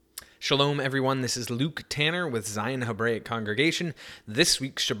Shalom, everyone. This is Luke Tanner with Zion Hebraic Congregation. This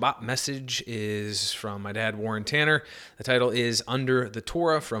week's Shabbat message is from my dad, Warren Tanner. The title is Under the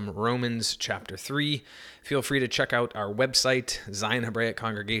Torah from Romans chapter 3. Feel free to check out our website,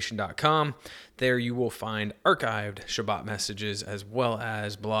 zionhebraiccongregation.com. There you will find archived Shabbat messages as well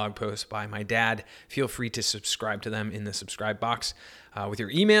as blog posts by my dad. Feel free to subscribe to them in the subscribe box. With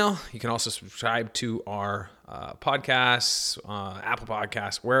your email, you can also subscribe to our podcasts, Apple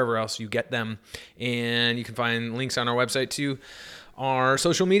Podcasts, wherever else you get them. And you can find links on our website to our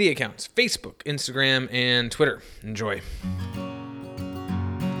social media accounts, Facebook, Instagram, and Twitter. Enjoy.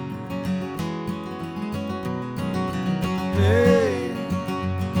 Hey,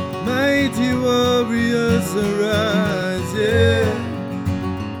 mighty warriors arise, yeah.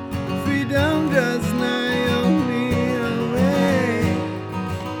 Freedom does nigh only away.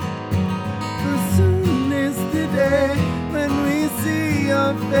 For soon is the day when we see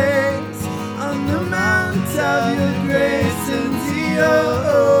your face on the mount of your grace and Zion.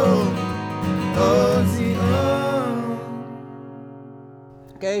 Oh, Zion.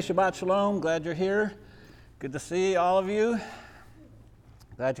 Okay, Shabbat Shalom. Glad you're here. Good to see all of you.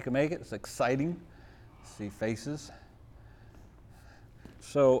 Glad you can make it. It's exciting to see faces.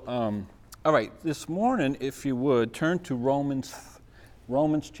 So, all right, this morning, if you would, turn to Romans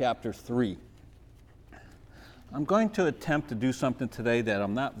chapter 3. I'm going to attempt to do something today that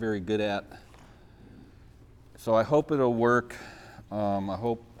I'm not very good at. So I hope it'll work. I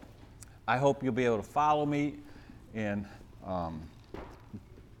hope you'll be able to follow me and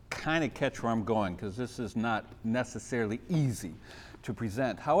kind of catch where I'm going, because this is not necessarily easy to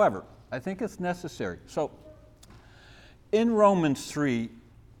present. However, I think it's necessary. So in Romans 3,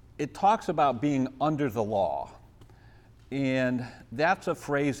 it talks about being under the law. And that's a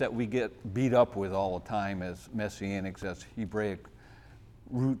phrase that we get beat up with all the time as Messianics, as Hebraic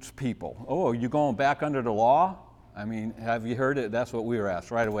roots people. Oh, are you going back under the law? I mean, have you heard it? That's what we were asked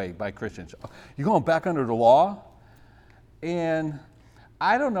right away by Christians. You going back under the law? And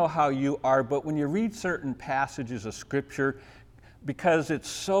I don't know how you are, but when you read certain passages of Scripture, because it's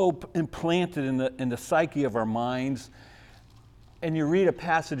so implanted in the psyche of our minds, and you read a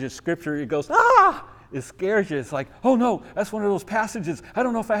passage of Scripture, it goes, it scares you. It's like, oh no, that's one of those passages I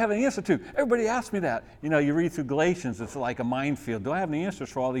don't know if I have an answer to. Everybody asks me that. You know, you read through Galatians, it's like a minefield. Do I have any answers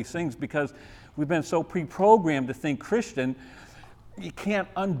for all these things? Because we've been so pre-programmed to think Christian, you can't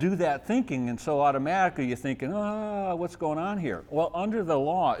undo that thinking, and so automatically you're thinking, what's going on here? Well, under the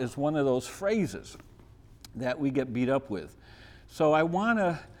law is one of those phrases that we get beat up with. So I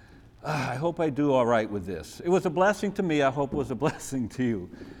hope I do all right with this. It was a blessing to me. I hope it was a blessing to you.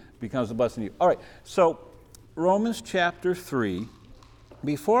 Becomes a blessing to you. All right, so Romans chapter 3,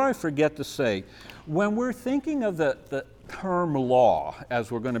 before I forget to say, when we're thinking of the term law,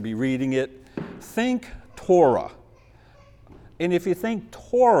 as we're going to be reading it, think Torah. And if you think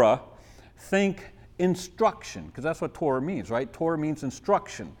Torah, think instruction, because that's what Torah means, right? Torah means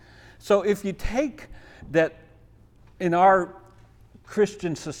instruction. So if you take that in our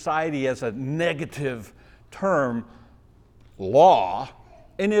Christian society as a negative term, law,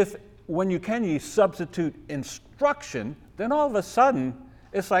 and if when you substitute instruction, then all of a sudden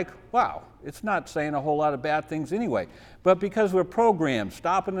it's like, wow, it's not saying a whole lot of bad things anyway. But because we're programmed,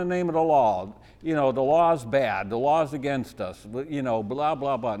 stop in the name of the law, you know, the law's bad, the law's against us, you know, blah,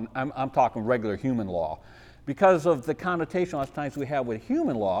 blah, blah. I'm talking regular human law. Because of the connotation a lot of times we have with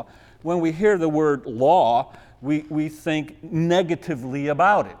human law, when we hear the word law, we think negatively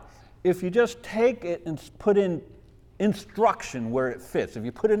about it. If you just take it and put in instruction where it fits, if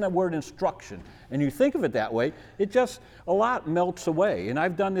you put in the word instruction and you think of it that way, it just, a lot melts away. And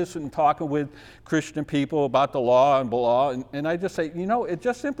I've done this in talking with Christian people about the law and blah, and I just say, you know, it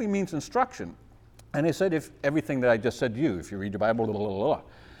just simply means instruction. And they said, if everything that I just said to you, if you read the Bible, blah, blah, blah, blah.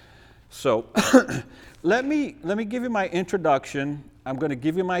 So let me give you my introduction. I'm going to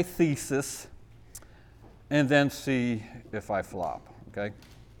give you my thesis and then see if I flop, okay?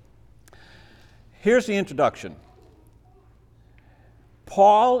 Here's the introduction.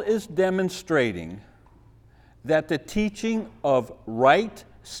 Paul is demonstrating that the teaching of right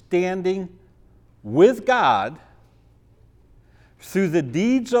standing with God through the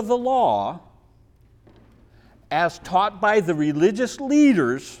deeds of the law, as taught by the religious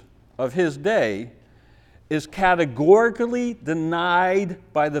leaders of his day, is categorically denied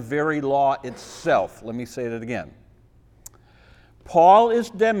by the very law itself. Let me say that again. Paul is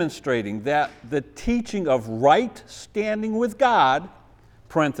demonstrating that the teaching of right standing with God,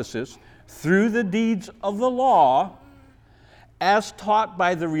 parenthesis, through the deeds of the law, as taught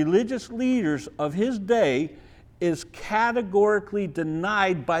by the religious leaders of his day, is categorically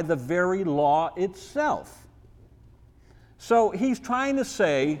denied by the very law itself. So he's trying to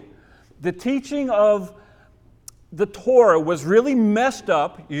say the teaching of the Torah was really messed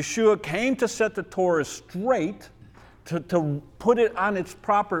up. Yeshua came to set the Torah straight, to put it on its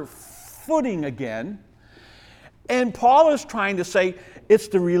proper footing again. And Paul is trying to say it's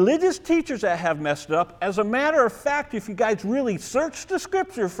the religious teachers that have messed up. As a matter of fact, if you guys really search the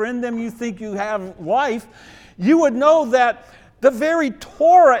scripture, friend, then you think you have life, you would know that the very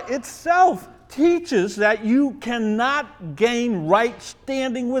Torah itself teaches that you cannot gain right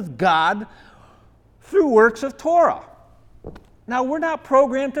standing with God through works of Torah. Now, we're not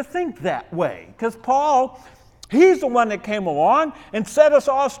programmed to think that way, because Paul, he's the one that came along and set us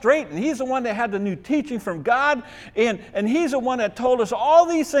all straight, and he's the one that had the new teaching from God, and he's the one that told us all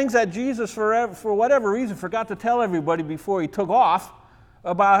these things that Jesus, for whatever reason, forgot to tell everybody before he took off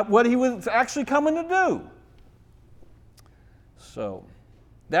about what he was actually coming to do. So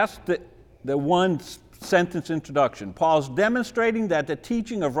that's the one sentence introduction. Paul's demonstrating that the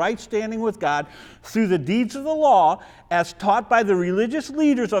teaching of right standing with God through the deeds of the law, as taught by the religious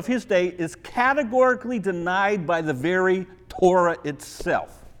leaders of his day, is categorically denied by the very Torah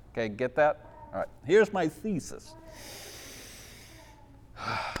itself. Okay, get that? All right, here's my thesis.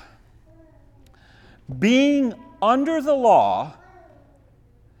 Being under the law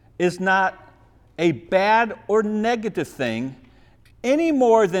is not a bad or negative thing any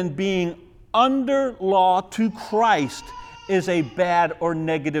more than being under law to Christ is a bad or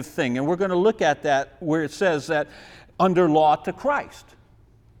negative thing. And we're going to look at that where it says that under law to Christ.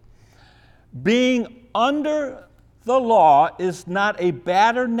 Being under the law is not a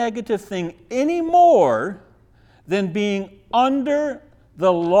bad or negative thing any more than being under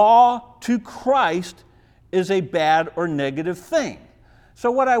the law to Christ is a bad or negative thing.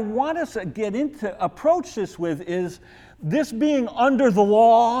 So what I want us to get into, approach this with, is this being under the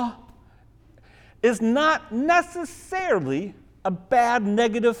law is not necessarily a bad,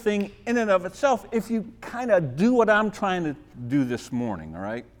 negative thing in and of itself if you kind of do what I'm trying to do this morning, all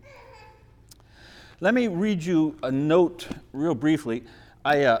right? Let me read you a note real briefly.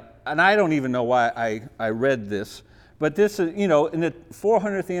 And I don't even know why I read this, but this is, in the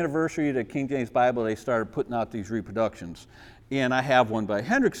 400th anniversary of the King James Bible, they started putting out these reproductions. And I have one by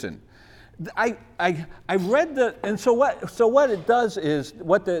Hendrickson. I read and so what it does is,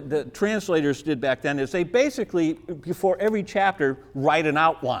 what the translators did back then is they basically, before every chapter, write an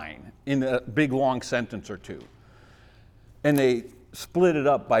outline in a big long sentence or two. And they split it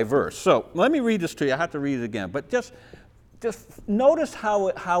up by verse. So let me read this to you. I have to read it again. But just notice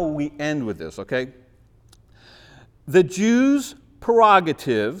how we end with this, okay? The Jews'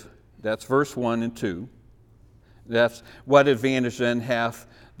 prerogative, that's verse 1 and 2. That's what advantage then hath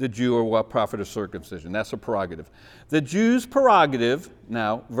the Jew, or what profit of circumcision. That's a prerogative. The Jews' prerogative,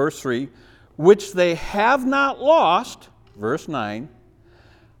 now, verse 3, which they have not lost, verse 9,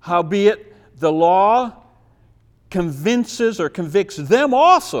 howbeit the law convinces or convicts them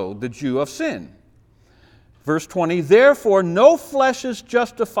also, the Jew, of sin. Verse 20, therefore no flesh is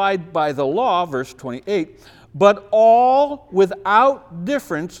justified by the law, verse 28, but all without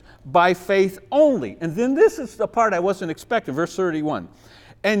difference by faith only. And then this is the part I wasn't expecting, verse 31.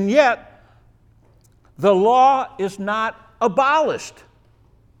 And yet, the law is not abolished.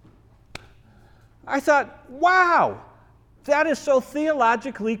 I thought, wow, that is so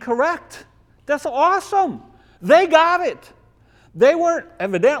theologically correct. That's awesome. They got it. They weren't,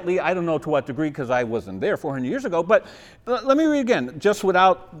 evidently, I don't know to what degree because I wasn't there 400 years ago, but let me read again, just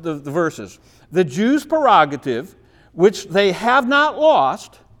without the verses. The Jews' prerogative, which they have not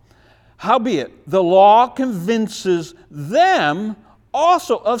lost, howbeit the law convinces them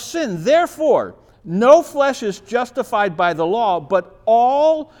also of sin. Therefore, no flesh is justified by the law, but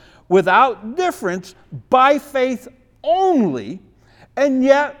all without difference by faith only, and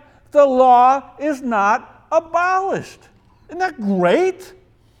yet the law is not abolished. Isn't that great?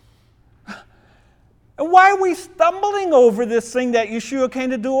 And why are we stumbling over this thing that Yeshua came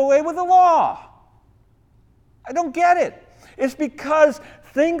to do away with the law? I don't get it. It's because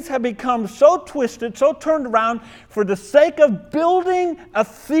things have become so twisted, so turned around for the sake of building a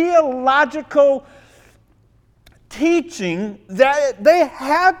theological teaching that they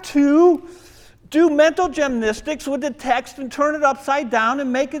had to do mental gymnastics with the text and turn it upside down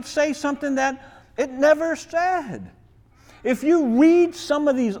and make it say something that it never said. If you read some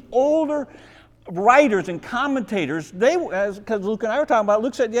of these older writers and commentators, because Luke and I were talking about,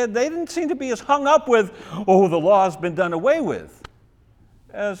 Luke said, yeah, they didn't seem to be as hung up with, oh, the law has been done away with,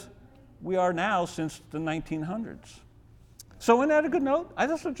 as we are now since the 1900s. So isn't that a good note? I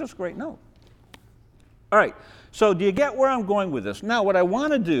think it's just a great note. All right, So do you get where I'm going with this? Now, what I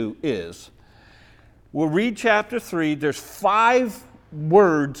want to do is, we'll read chapter 3. There's 5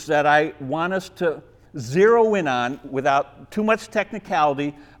 words that I want us to zero in on without too much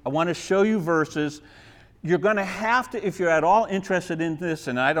technicality. I want to show you verses. You're going to have to, if you're at all interested in this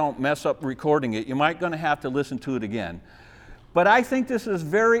and I don't mess up recording it, you might going to have to listen to it again. But I think this is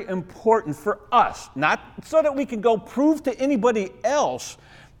very important for us, not so that we can go prove to anybody else,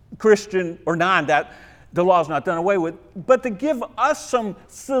 Christian or non, that the law is not done away with, but to give us some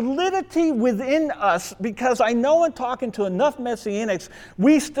solidity within us, because I know in talking to enough Messianics,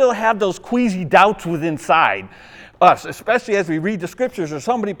 we still have those queasy doubts within inside us, especially as we read the scriptures or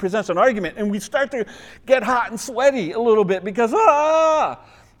somebody presents an argument and we start to get hot and sweaty a little bit because,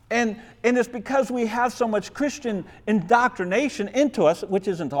 and it's because we have so much Christian indoctrination into us, which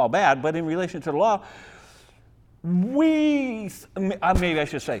isn't all bad, but in relation to the law, maybe I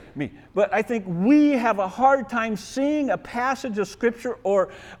should say me, but I think we have a hard time seeing a passage of Scripture or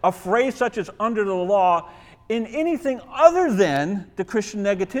a phrase such as under the law in anything other than the Christian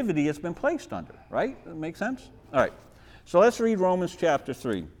negativity it's been placed under, right? That makes sense? All right, so let's read Romans chapter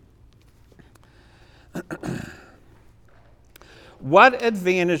 3. What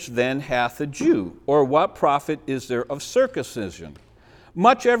advantage then hath a Jew, or what profit is there of circumcision?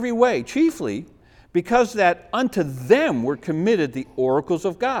 Much every way, chiefly because that unto them were committed the oracles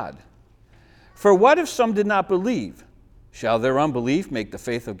of God. For what if some did not believe? Shall their unbelief make the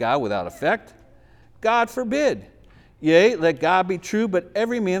faith of God without effect? God forbid. Yea, let God be true, but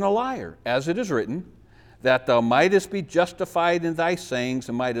every man a liar, as it is written, that thou mightest be justified in thy sayings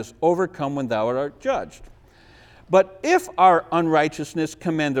and mightest overcome when thou art judged. But if our unrighteousness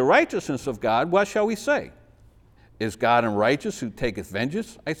commend the righteousness of God, what shall we say? Is God unrighteous who taketh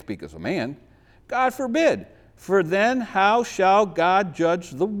vengeance? I speak as a man. God forbid. For then how shall God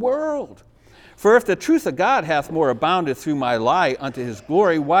judge the world? For if the truth of God hath more abounded through my lie unto his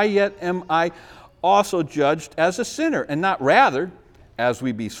glory, why yet am I also judged as a sinner? And not rather, as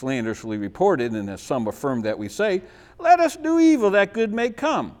we be slanderously reported, and as some affirm that we say, let us do evil that good may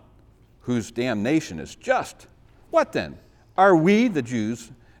come, whose damnation is just. What then? Are we, the Jews,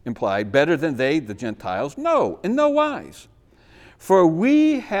 implied, better than they, the Gentiles? No, in no wise. For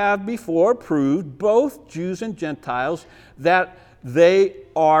we have before proved, both Jews and Gentiles, that they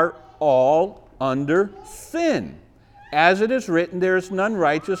are all under sin. As it is written, there is none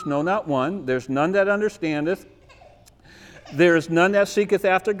righteous, no, not one. There's none that understandeth. There is none that seeketh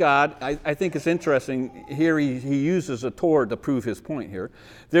after God. I think it's interesting. Here he uses a Torah to prove his point here.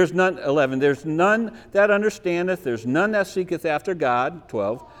 There's none, 11. There's none that understandeth. There's none that seeketh after God,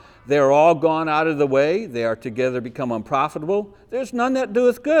 12. They are all gone out of the way. They are together become unprofitable. There's none that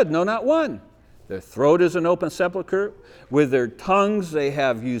doeth good, no, not one. Their throat is an open sepulchre. With their tongues they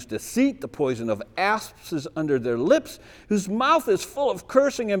have used deceit. The poison of asps is under their lips, whose mouth is full of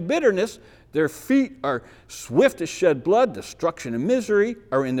cursing and bitterness. Their feet are swift to shed blood. Destruction and misery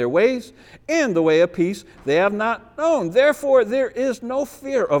are in their ways, and the way of peace they have not known. Therefore there is no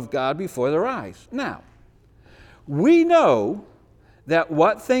fear of God before their eyes. Now, we know that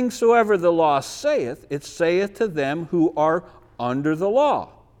what things soever the law saith, it saith to them who are under the law,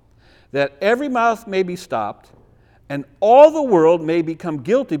 that every mouth may be stopped, and all the world may become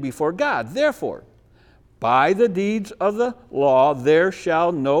guilty before God. Therefore, by the deeds of the law there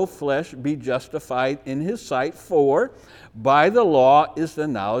shall no flesh be justified in his sight, for by the law is the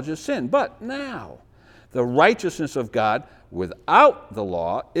knowledge of sin. But now the righteousness of God without the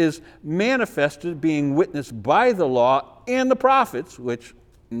law is manifested, being witnessed by the law and the prophets, which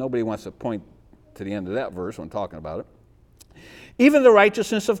nobody wants to point to the end of that verse when talking about it. Even the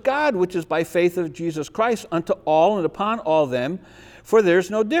righteousness of God, which is by faith of Jesus Christ, unto all and upon all them, for there's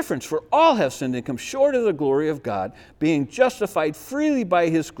no difference. For all have sinned and come short of the glory of God, being justified freely by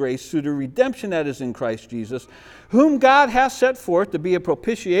his grace through the redemption that is in Christ Jesus, whom God hath set forth to be a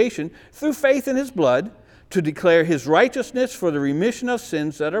propitiation through faith in his blood, to declare his righteousness for the remission of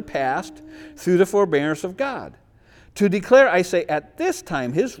sins that are past through the forbearance of God. To declare, I say, at this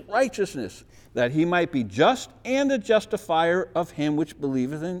time his righteousness, that he might be just and the justifier of him which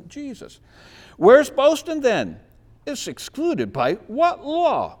believeth in Jesus. Where's boasting then? It's excluded by what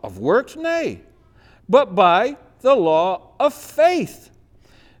law? Of works? Nay, but by the law of faith.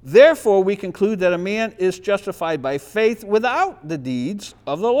 Therefore we conclude that a man is justified by faith without the deeds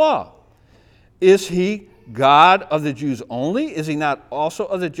of the law. Is he God of the Jews only? Is he not also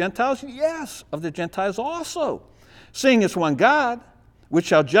of the Gentiles? Yes, of the Gentiles also. Seeing it's one God, which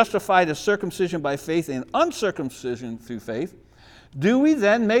shall justify the circumcision by faith and uncircumcision through faith, do we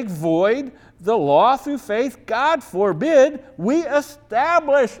then make void the law through faith? God forbid. We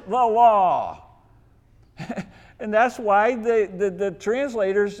establish the law. And that's why the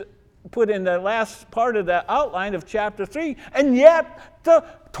translators put in the last part of that outline of chapter 3, and yet the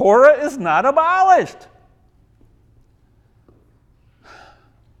Torah is not abolished.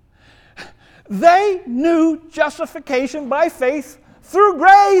 They knew justification by faith through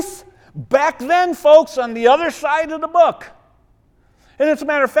grace back then, folks, on the other side of the book. And as a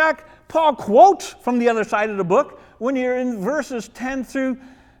matter of fact, Paul quotes from the other side of the book when you're in verses 10 through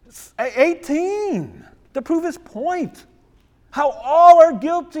 18 to prove his point. How all are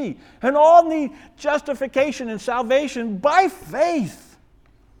guilty and all need justification and salvation by faith,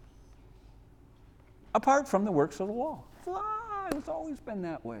 apart from the works of the law. It's always been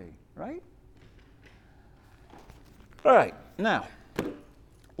that way, right? All right, now,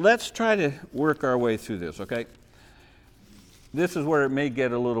 let's try to work our way through this, okay? This is where it may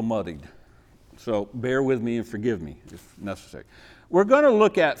get a little muddied, so bear with me and forgive me if necessary. We're going to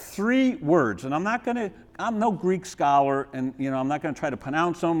look at 3 words, and I'm no Greek scholar, and I'm not going to try to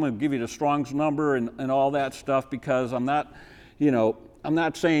pronounce them and give you the Strong's number and all that stuff, because I'm not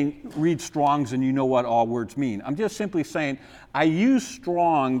saying read Strong's and you know what all words mean. I'm just simply saying I use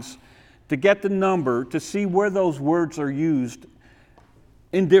Strong's to get the number to see where those words are used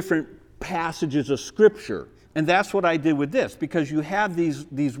in different passages of Scripture. And that's what I did with this, because you have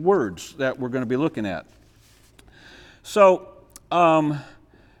these words that we're going to be looking at. So, I'll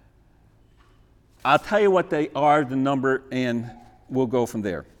tell you what they are, the number, and we'll go from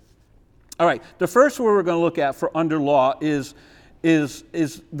there. All right, the first word we're going to look at for under law is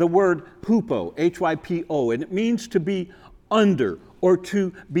the word hypo, H-Y-P-O, and it means to be under or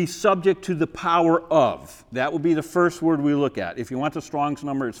to be subject to the power of. That will be the first word we look at. If you want the Strong's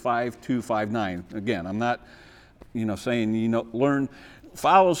number, it's 5259. Again, I'm not saying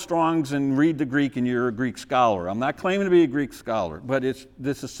follow Strong's and read the Greek and you're a Greek scholar. I'm not claiming to be a Greek scholar, but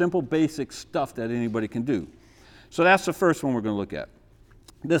this is simple, basic stuff that anybody can do. So that's the first one we're going to look at.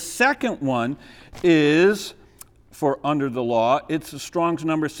 The second one is for under the law. It's the Strong's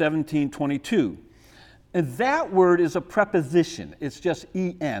number 1722. And that word is a preposition. It's just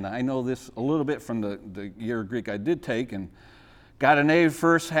en. I know this a little bit from the year of Greek I did take, and got an A the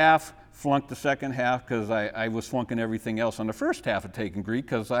first half, flunked the second half because I was flunking everything else on the first half of taking Greek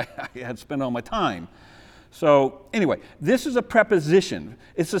because I had spent all my time. So anyway, this is a preposition.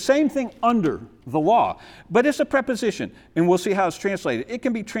 It's the same thing under the law, but it's a preposition, and we'll see how it's translated. It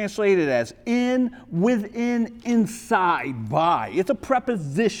can be translated as in, within, inside, by. It's a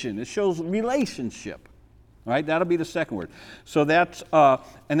preposition. It shows relationship. All right, that'll be the second word. So that's the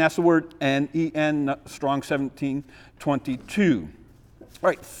word en, Strong 1722. All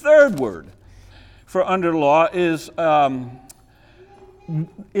right, third word for under the law is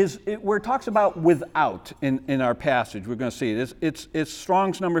where it talks about without in our passage. We're going to see it. It's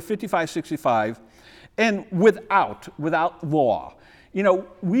Strong's number 5565, and without law.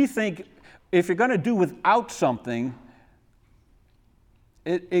 We think if you're going to do without something,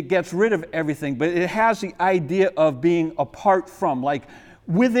 it gets rid of everything, but it has the idea of being apart from. Like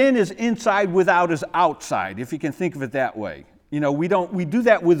within is inside, without is outside, if you can think of it that way. We do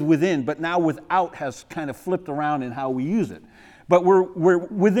that with within, but now without has kind of flipped around in how we use it. But we're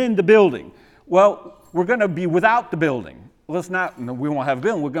within the building. Well, we're going to be without the building. We won't have a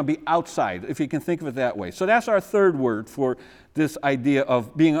building. We're going to be outside, if you can think of it that way. So that's our third word for this idea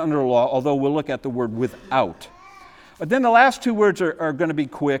of being under the law, although we'll look at the word without. But then the last 2 words are going to be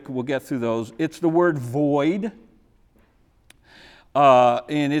quick. We'll get through those. It's the word void,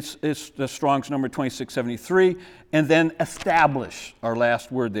 and it's the Strong's number 2673, and then establish, our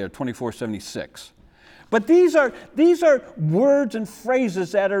last word there, 2476. But these are words and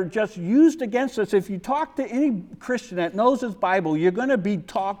phrases that are just used against us. If you talk to any Christian that knows his Bible, you're going to be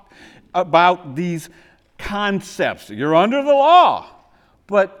talked about these concepts. You're under the law,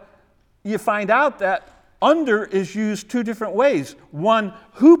 but you find out that under is used 2 different ways. One,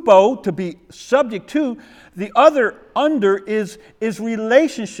 hypo, to be subject to. The other, under, is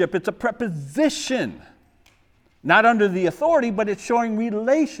relationship. It's a preposition. Not under the authority, but it's showing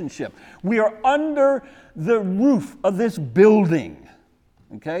relationship. We are under the roof of this building.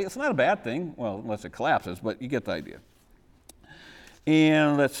 Okay? It's not a bad thing. Well, unless it collapses, but you get the idea.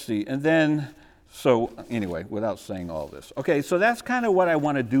 And let's see. And then, so anyway, without saying all this. Okay, so that's kind of what I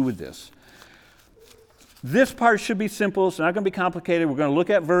want to do with this. This part should be simple. It's not going to be complicated. We're going to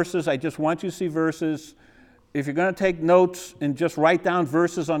look at verses. I just want you to see verses. If you're going to take notes and just write down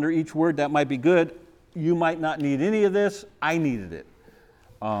verses under each word, that might be good. You might not need any of this. I needed it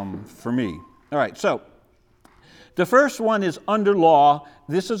for me. All right, so the first one is under law.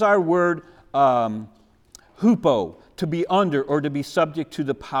 This is our word hypo, to be under or to be subject to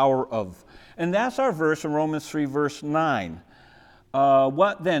the power of. And that's our verse in Romans 3, verse 9.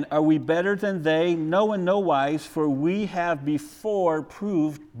 What then? Are we better than they? No, in no wise, for we have before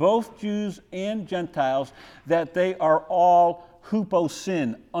proved, both Jews and Gentiles, that they are all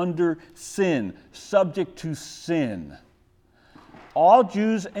huposin, under sin, subject to sin. All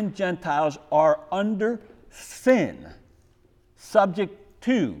Jews and Gentiles are under sin, subject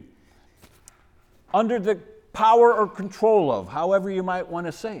to, under the power or control of, however you might want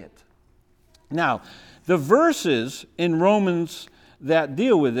to say it. Now, the verses in Romans that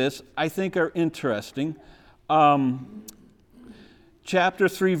deal with this, I think, are interesting. Chapter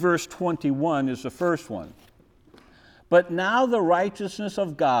 3, verse 21 is the first one. But now the righteousness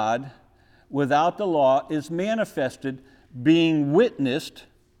of God without the law is manifested, being witnessed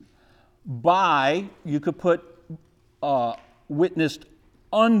by, you could put witnessed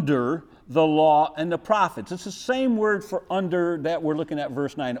under the law and the prophets. It's the same word for under that we're looking at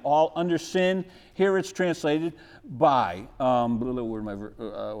verse 9. All under sin. Here it's translated by.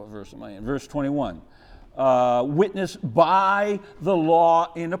 What verse am I in? Verse 21. Witnessed by the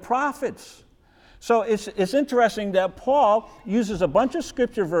law and the prophets. So it's interesting that Paul uses a bunch of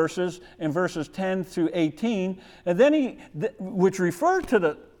scripture verses in verses 10 through 18, and then which refer to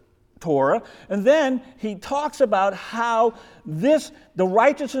the Torah, and then he talks about how the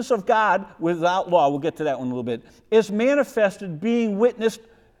righteousness of God without law, we'll get to that one in a little bit, is manifested, being witnessed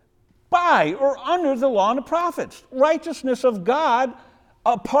by or under the law and the prophets. Righteousness of God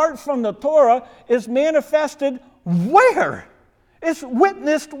apart from the Torah is manifested where? It's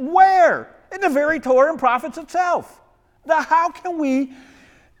witnessed where? In the very Torah and prophets itself. Now, how can we,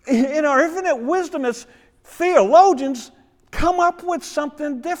 in our infinite wisdom as theologians, come up with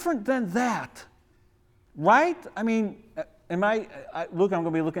something different than that? Right? I mean, Luke, I'm going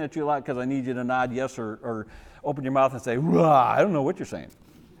to be looking at you a lot because I need you to nod yes or open your mouth and say, I don't know what you're saying.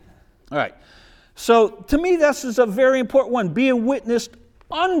 All right. So, to me, this is a very important one. Being witnessed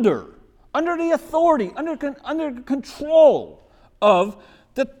under the authority, under control of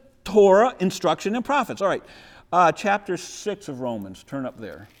the Torah, instruction, and prophets. All right, chapter 6 of Romans. Turn up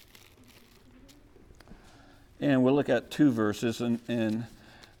there. And we'll look at 2 verses, and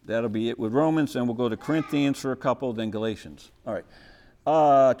that'll be it with Romans, and we'll go to Corinthians for a couple, then Galatians. All right,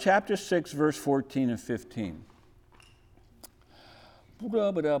 chapter 6, verse 14 and 15.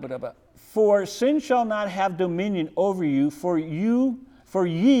 For sin shall not have dominion over you, for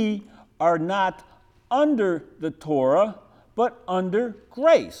ye are not under the Torah, but under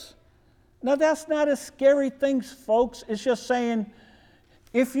grace. Now, that's not a scary thing, folks. It's just saying,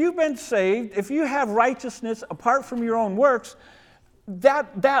 if you've been saved, if you have righteousness apart from your own works,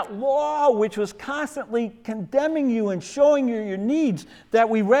 that law which was constantly condemning you and showing you your needs that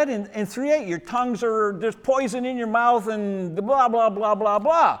we read in 3:8, your tongues are, there's poison in your mouth and blah, blah, blah, blah,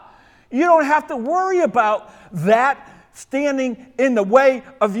 blah. You don't have to worry about that standing in the way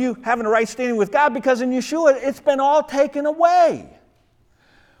of you having a right standing with God, because in Yeshua, it's been all taken away.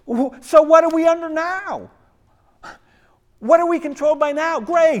 So what are we under now? What are we controlled by now?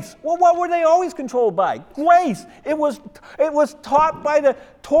 Grace. Well, what were they always controlled by? Grace. It was taught by the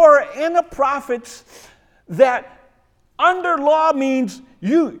Torah and the prophets that under law means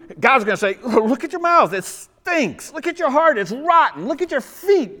God's going to say, look at your mouth, it stinks. Look at your heart, it's rotten. Look at your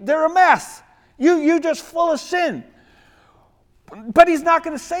feet, they're a mess. You're just full of sin. But he's not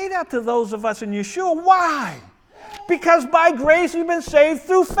going to say that to those of us in Yeshua. Why? Because by grace we've been saved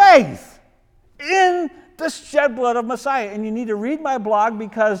through faith in the shed blood of Messiah. And you need to read my blog,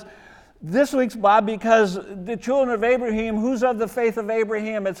 because this week's blog, because the children of Abraham, who's of the faith of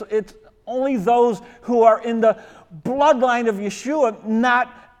Abraham, it's only those who are in the bloodline of Yeshua,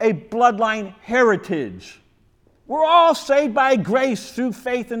 not a bloodline heritage. We're all saved by grace through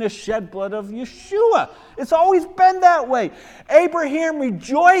faith in the shed blood of Yeshua. It's always been that way. Abraham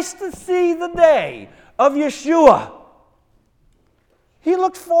rejoiced to see the day of Yeshua. He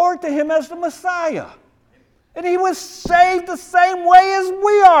looked forward to him as the Messiah. And he was saved the same way as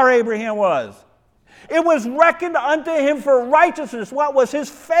we are, Abraham was. It was reckoned unto him for righteousness. What was his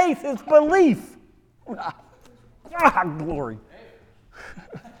faith, his belief? Glory.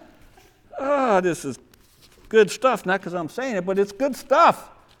 This is good stuff, not because I'm saying it, but it's good stuff.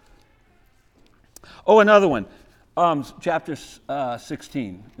 Oh, another one. Chapter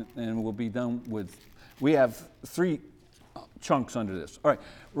 16, and we'll be done with, we have 3 chunks under this. All right,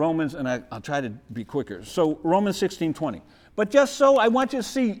 Romans, and I'll try to be quicker. So Romans 16:20. But just so I want you to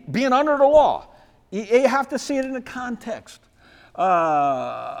see, being under the law, you have to see it in the context.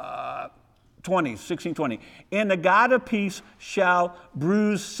 16:20. And the God of peace shall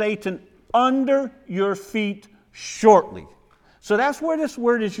bruise Satan under your feet shortly. So that's where this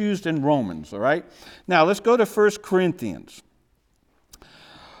word is used in Romans, all right? Now, let's go to 1 Corinthians.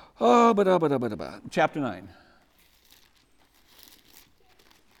 Chapter 9.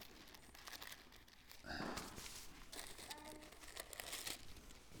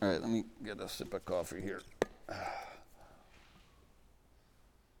 All right, let me get a sip of coffee here.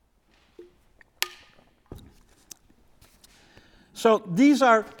 So these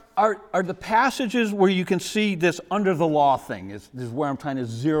are the passages where you can see this under the law thing. This is where I'm trying to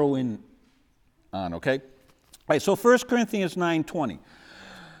zero in on, okay? All right, so 1 Corinthians 9:20.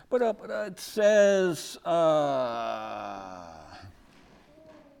 But it says, well,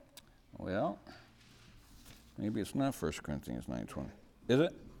 maybe it's not 1 Corinthians 9:20. Is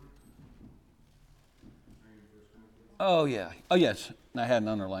it? Oh, yeah. Oh, yes. I hadn't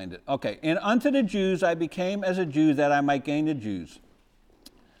underlined it. Okay. And unto the Jews I became as a Jew that I might gain the Jews.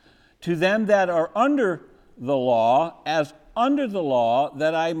 To them that are under the law, as under the law,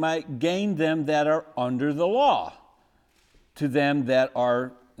 that I might gain them that are under the law. To them that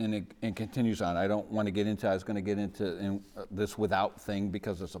are, and it continues on. I don't want to get into, I was going to get into this without thing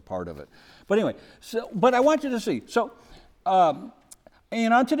because it's a part of it. But anyway, but I want you to see. So,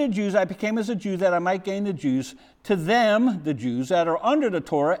 and unto the Jews I became as a Jew that I might gain the Jews. To them, the Jews that are under the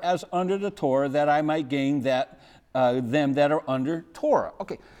Torah, as under the Torah, that I might gain that them that are under Torah.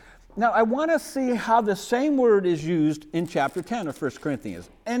 Okay. Now I want to see how the same word is used in chapter 10 of 1 Corinthians.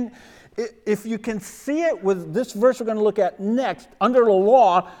 And if you can see it with this verse we're going to look at next, under the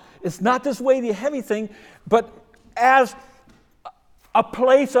law, it's not this weighty, heavy thing, but as a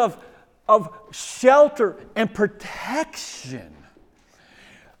place of shelter and protection.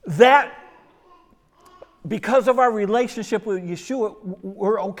 That because of our relationship with Yeshua,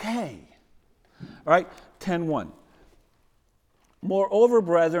 we're okay. All right, 10:1. Moreover,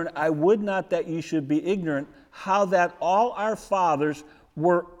 brethren, I would not that you should be ignorant how that all our fathers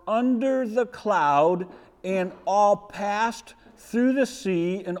were under the cloud, and all passed through the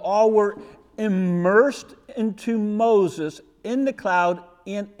sea, and all were immersed into Moses in the cloud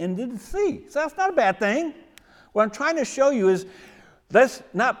and into the sea. So that's not a bad thing. What I'm trying to show you is, let's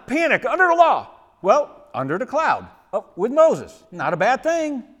not panic. Under the law. Well, under the cloud with Moses. Not a bad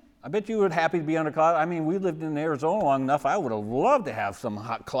thing. I bet you would happy to be under cloud. I mean, we lived in Arizona long enough. I would have loved to have some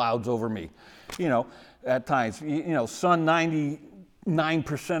hot clouds over me, at times. Sun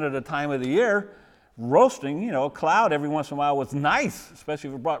 99% of the time of the year. Roasting, a cloud every once in a while was nice, especially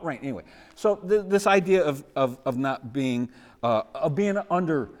if it brought rain. Anyway, so this idea of not being, of being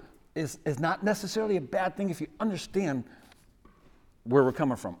under is not necessarily a bad thing if you understand where we're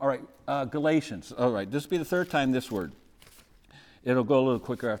coming from. All right, Galatians. All right, this will be the third time this word. It'll go a little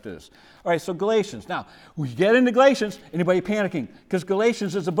quicker after this. All right, so Galatians. Now, we get into Galatians, anybody panicking? Because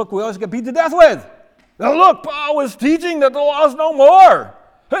Galatians is a book we always get beat to death with. Now look, Paul was teaching that the law is no more.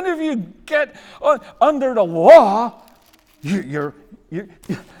 And if you get under the law,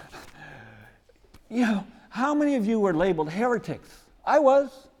 how many of you were labeled heretics? I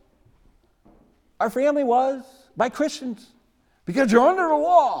was. Our family was, by Christians. Because you're under the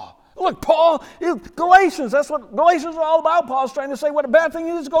law. Look, Paul, Galatians, that's what Galatians is all about. Paul's trying to say what a bad thing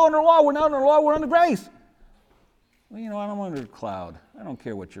it is to go under the law. We're not under the law, we're under grace. Well, I'm under the cloud. I don't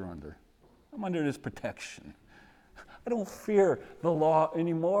care what you're under. I'm under this protection. I don't fear the law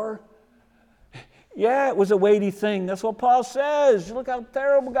anymore. Yeah, it was a weighty thing. That's what Paul says. Look how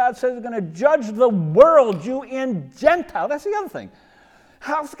terrible God says he's going to judge the world, Jew and Gentile. That's the other thing.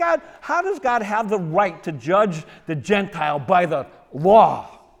 How does God have the right to judge the Gentile by the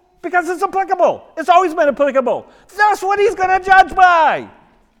law? Because it's applicable. It's always been applicable. That's what he's going to judge by.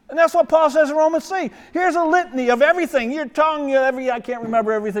 And that's what Paul says in Romans 3. Here's a litany of everything. Your tongue, I can't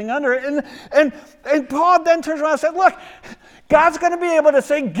remember everything under it. And Paul then turns around and says, look, God's going to be able to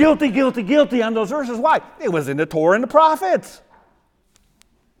say guilty, guilty, guilty on those verses. Why? It was in the Torah and the prophets.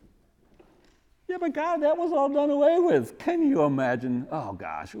 Yeah, but God, that was all done away with. Can you imagine? Oh,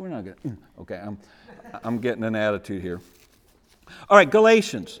 gosh, we're not going to. Okay, I'm getting an attitude here. All right,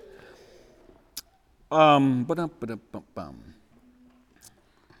 Galatians.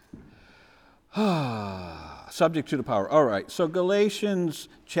 Subject to the power. All right, so Galatians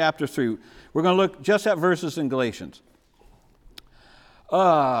chapter 3. We're going to look just at verses in Galatians.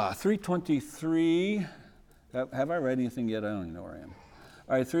 3:23. Have I read anything yet? I don't even know where I am.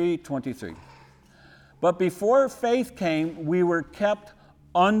 All right, 3:23. But before faith came, we were kept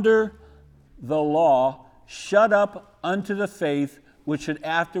under the law, shut up unto the faith which should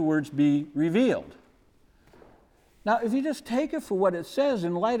afterwards be revealed. Now, if you just take it for what it says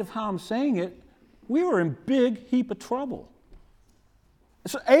in light of how I'm saying it, we were in big heap of trouble.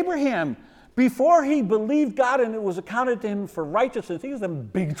 So Abraham Before he believed God and it was accounted to him for righteousness, he was in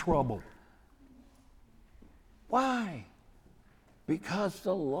big trouble. Why? Because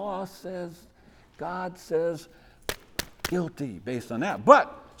the law says, God says, guilty based on that.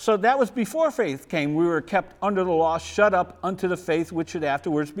 But, so that was before faith came. We were kept under the law, shut up unto the faith which should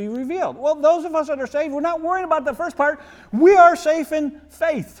afterwards be revealed. Well, those of us that are saved, we're not worrying about the first part. We are safe in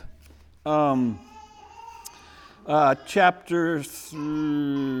faith. Chapter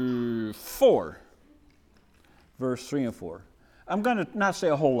 4, verse 3 and 4. I'm going to not say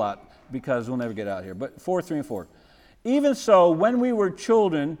a whole lot because we'll never get out here, but 4, 3, and 4. Even so, when we were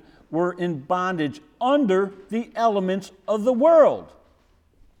children, were in bondage under the elements of the world.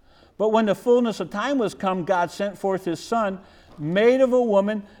 But when the fullness of time was come, God sent forth his Son, made of a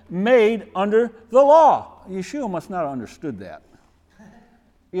woman, made under the law. Yeshua must not have understood that.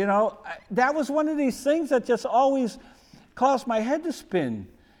 You know, that was one of these things that just always caused my head to spin.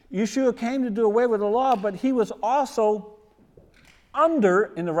 Yeshua came to do away with the law, but he was also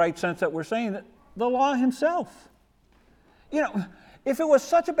under, in the right sense that we're saying, the law himself. You know, if it was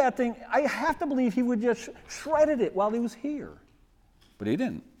such a bad thing, I have to believe he would just shredded it while he was here. But he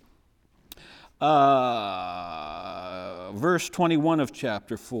didn't. Verse 21 of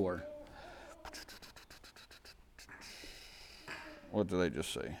chapter 4. What did I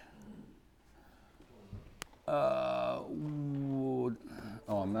just say? I'm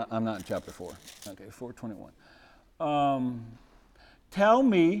not in chapter 4. Okay, 4:21. Tell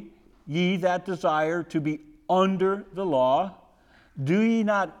me, ye that desire to be under the law, do ye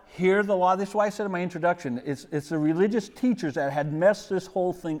not hear the law? This is why I said in my introduction, it's the religious teachers that had messed this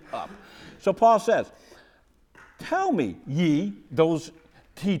whole thing up. So Paul says, tell me, ye, those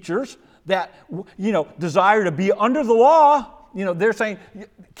teachers that, desire to be under the law. They're saying,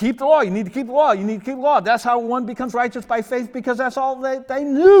 keep the law, you need to keep the law, you need to keep the law. That's how one becomes righteous by faith, because that's all they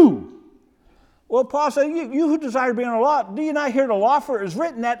knew. Well, Paul said, you who desire to be under the law, do you not hear the law? For it is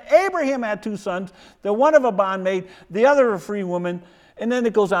written that Abraham had 2 sons, the one of a bondmaid, the other of a free woman. And then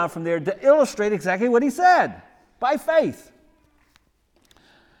it goes on from there to illustrate exactly what he said, by faith.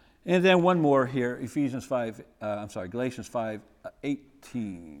 And then one more here, Galatians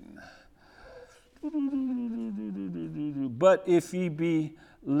 5:18. But if ye be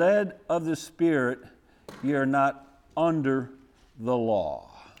led of the Spirit, ye are not under the law.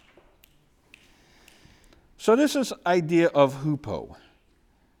 So this is idea of hupo.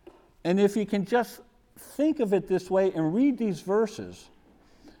 And if you can just think of it this way and read these verses,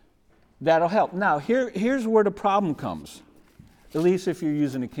 that'll help. Now, here's where the problem comes. At least if you're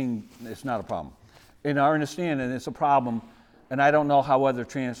using the King, it's not a problem. In our understanding, it's a problem. And I don't know how other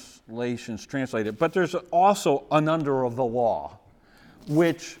translations translate it, but there's also an under of the law,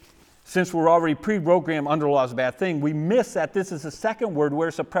 which, since we're already pre-programmed under law is a bad thing, we miss that this is the second word where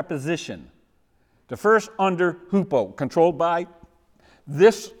it's a preposition. The first under, hupo, controlled by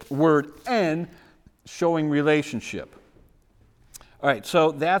this word and showing relationship. All right,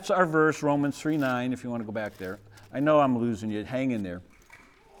 so that's our verse, Romans 3:9, if you want to go back there. I know I'm losing you, hang in there.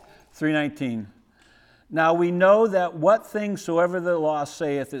 3:19. Now we know that what things soever the law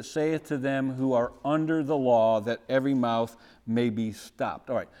saith, it saith to them who are under the law, that every mouth may be stopped.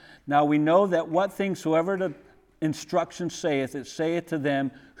 All right. Now we know that what things soever the instruction saith, it saith to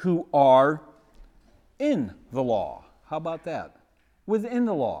them who are in the law. How about that? Within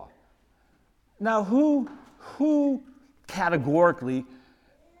the law. Now who categorically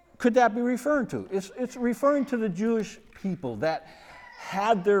could that be referring to? It's referring to the Jewish people that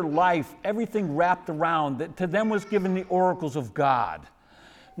had their life, everything wrapped around, that to them was given the oracles of God.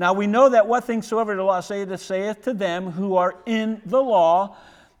 Now we know that what things soever the law saith, it saith to them who are in the law.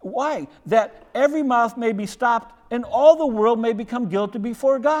 Why? That every mouth may be stopped and all the world may become guilty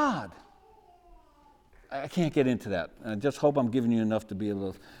before God. I can't get into that. I just hope I'm giving you enough to be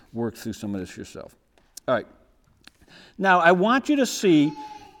able to work through some of this yourself. All right. Now I want you to see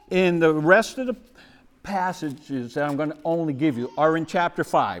in the rest of the passages that I'm going to only give you are in chapter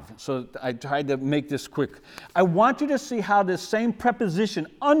 5. So I tried to make this quick. I want you to see how this same preposition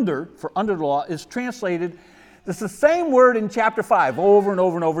under, for under the law, is translated. It's the same word in chapter 5 over and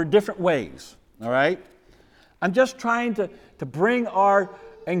over and over, different ways. All right? I'm just trying to bring our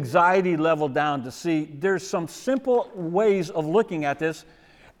anxiety level down to see there's some simple ways of looking at this,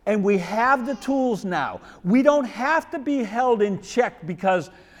 and we have the tools now. We don't have to be held in check,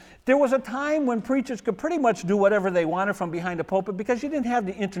 because there was a time when preachers could pretty much do whatever they wanted from behind the pulpit, because you didn't have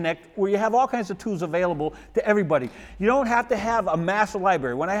the internet where you have all kinds of tools available to everybody. You don't have to have a massive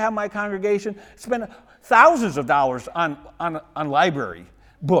library. When I have my congregation, spend thousands of dollars on library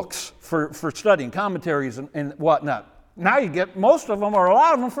books for studying, commentaries and whatnot. Now you get most of them or a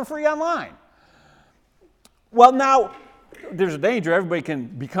lot of them for free online. Well, now, there's a danger. Everybody can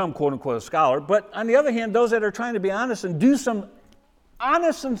become, quote unquote, a scholar. But on the other hand, those that are trying to be honest and do some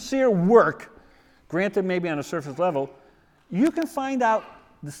honest, sincere work, granted maybe on a surface level, you can find out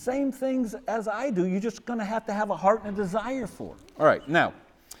the same things as I do. You're just going to have a heart and a desire for it. All right, now,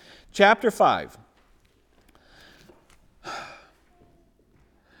 chapter 5.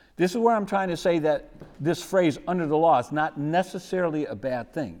 This is where I'm trying to say that this phrase, under the law, is not necessarily a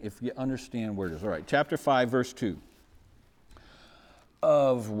bad thing, if you understand where it is. All right, chapter 5, verse 2.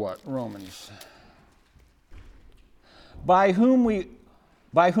 Of what? Romans. By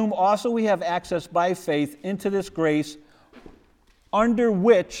whom also we have access by faith into this grace, under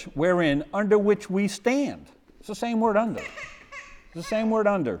which we stand. It's the same word, under. It's the same word,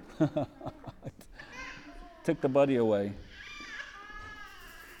 under. Took the buddy away.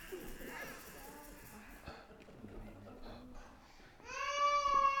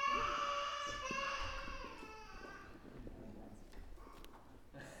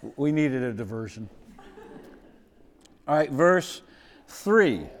 We needed a diversion. All right, verse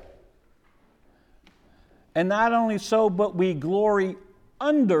 3. And not only so, but we glory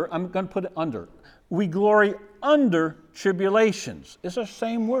under, I'm going to put it under. We glory under tribulations. It's the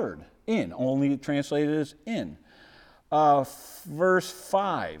same word, in, only translated as in. Verse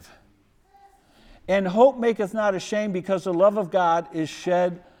 5. And hope maketh not ashamed, because the love of God is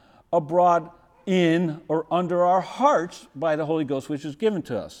shed abroad in or under our hearts by the Holy Ghost, which is given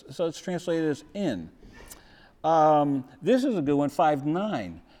to us. So it's translated as in. This is a good one,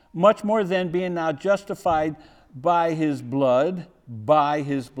 5:9. Much more than being now justified by his blood,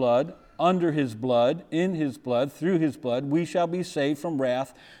 under his blood, in his blood, through his blood, we shall be saved from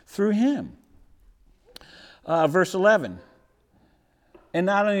wrath through him. Verse 11. And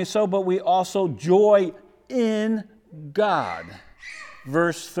not only so, but we also joy in God.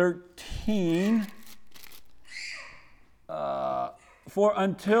 Verse 13, for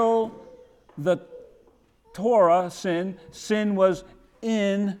until the Torah, sin was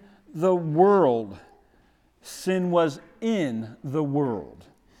in the world. Sin was in the world.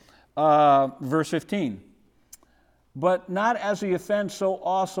 Verse 15, but not as the offense, so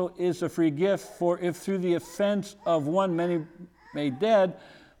also is the free gift. For if through the offense of one many made dead,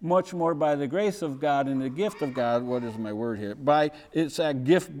 much more by the grace of God and the gift of God. What is my word here? It's a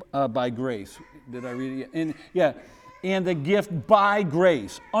gift by grace. Did I read it? And the gift by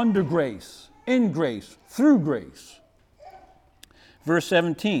grace, under grace, in grace, through grace. Verse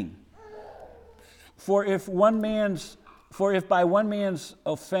 17. For if by one man's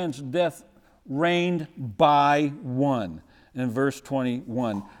offense death reigned by one. And verse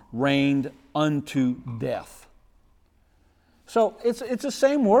 21, reigned unto death. So it's the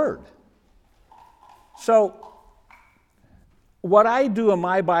same word. So what I do in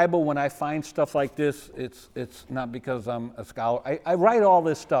my Bible when I find stuff like this, it's not because I'm a scholar. I write all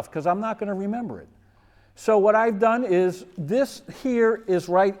this stuff because I'm not going to remember it. So what I've done is, this here is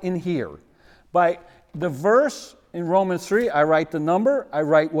right in here. By the verse in Romans 3, I write the number, I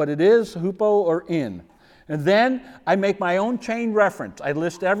write what it is, hupo or in. And then I make my own chain reference. I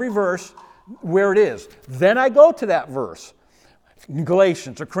list every verse where it is. Then I go to that verse.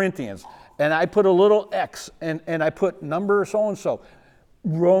 Galatians or Corinthians, and I put a little X, and I put number so-and-so.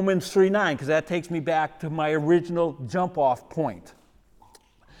 Romans 3:9, because that takes me back to my original jump-off point.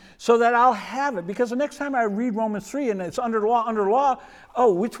 So that I'll have it, because the next time I read Romans 3 and it's under law,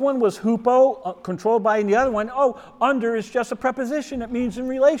 oh, which one was hupo, controlled by, and the other one, oh, under is just a preposition. It means in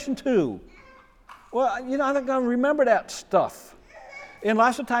relation to. Well, I'm not going to remember that stuff. And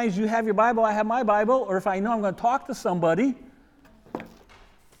lots of times you have your Bible, I have my Bible, or if I know I'm going to talk to somebody,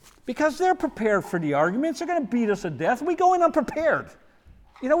 because they're prepared for the arguments. They're going to beat us to death. We go in unprepared.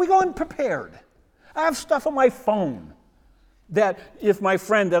 We go in prepared. I have stuff on my phone that if my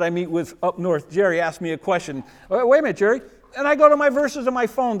friend that I meet with up north, Jerry, asks me a question, wait a minute, Jerry, and I go to my verses on my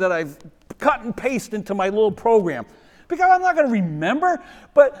phone that I've cut and pasted into my little program, because I'm not going to remember,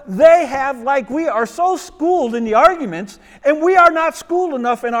 but they have, like we are, so schooled in the arguments, and we are not schooled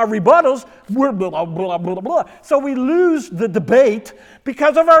enough in our rebuttals. We're blah, blah, blah, blah, blah. So we lose the debate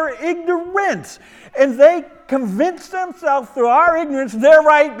because of our ignorance. And they convince themselves through our ignorance they're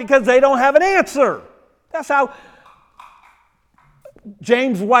right because they don't have an answer. That's how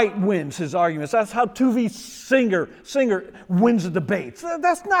James White wins his arguments. That's how Tuvi Singer wins the debates.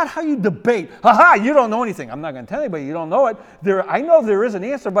 That's not how you debate. Aha, you don't know anything. I'm not going to tell anybody you don't know it. I know there is an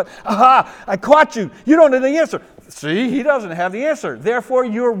answer, but aha, I caught you. You don't know the answer. See, he doesn't have the answer. Therefore,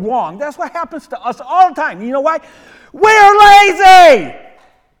 you're wrong. That's what happens to us all the time. You know why? We're lazy.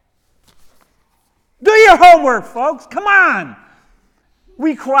 Do your homework, folks. Come on.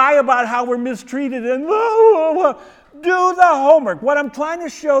 We cry about how we're mistreated and do the homework. What I'm trying to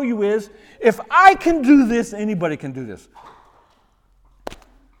show you is, if I can do this, anybody can do this.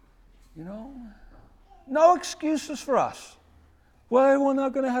 You know? No excuses for us. Well, we're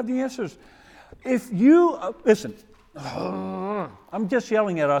not going to have the answers. If you, listen, I'm just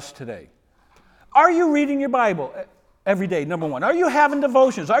yelling at us today. Are you reading your Bible every day, number one? Are you having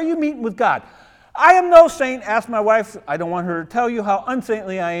devotions? Are you meeting with God? I am no saint. Ask my wife. I don't want her to tell you how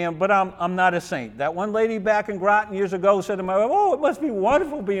unsaintly I am, but I'm not a saint. That one lady back in Groton years ago said to my wife, "Oh, it must be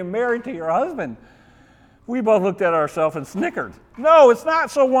wonderful being married to your husband." We both looked at ourselves and snickered. No, it's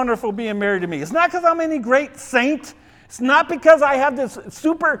not so wonderful being married to me. It's not because I'm any great saint. It's not because I have this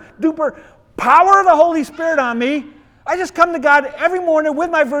super duper power of the Holy Spirit on me. I just come to God every morning with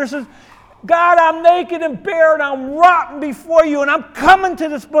my verses. God, I'm naked and bare and I'm rotten before you, and I'm coming to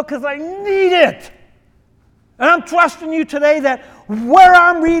this book because I need it. And I'm trusting you today that where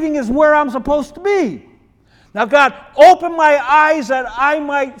I'm reading is where I'm supposed to be. Now, God, open my eyes that I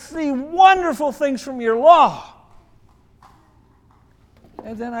might see wonderful things from your law.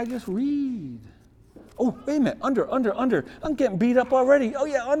 And then I just read. Oh, wait a minute. Under. I'm getting beat up already. Oh,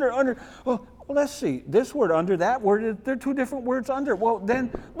 yeah, under. Oh, well, let's see. This word under, that word, they're two different words under. Well,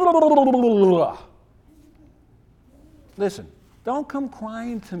 then, listen, don't come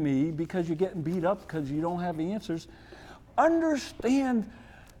crying to me because you're getting beat up because you don't have the answers. Understand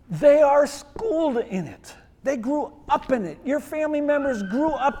they are schooled in it. They grew up in it. Your family members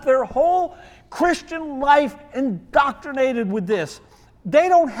grew up their whole Christian life indoctrinated with this. They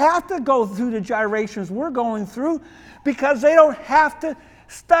don't have to go through the gyrations we're going through because they don't have to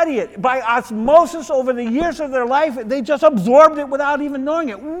study it. By osmosis over the years of their life, they just absorbed it without even knowing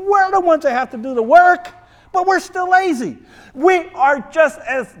it. We're the ones that have to do the work, but we're still lazy. We are just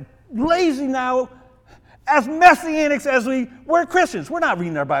as lazy now, as messianics as we're Christians. We're not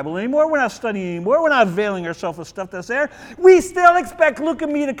reading our Bible anymore. We're not studying anymore. We're not availing ourselves of stuff that's there. We still expect look at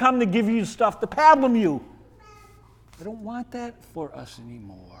me to come to give you stuff to paddle you. I don't want that for us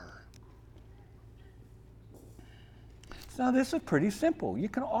anymore. Now, this is pretty simple. You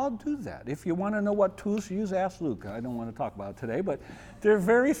can all do that. If you want to know what tools to use, ask Luke. I don't want to talk about it today, but they're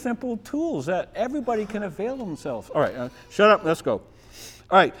very simple tools that everybody can avail themselves. All right, shut up. Let's go.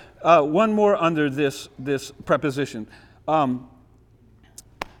 All right, one more under this preposition. I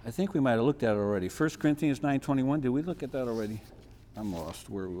think we might have looked at it already. 1 Corinthians 9:21. Did we look at that already? I'm lost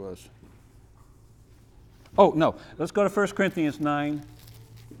where we was. Oh, no. Let's go to 1 Corinthians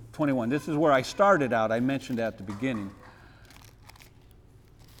 9:21. This is where I started out. I mentioned at the beginning.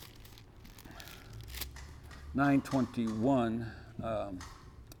 9:21.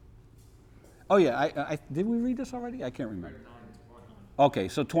 Oh, yeah. Did we read this already? I can't remember. Okay,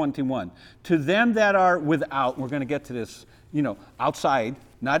 so 21. To them that are without, we're going to get to this, outside,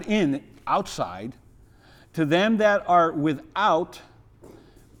 not in, outside. To them that are without,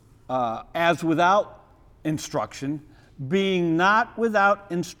 as without instruction, being not without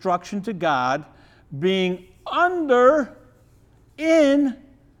instruction to God, being under, in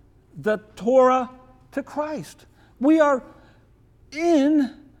the Torah to Christ. We are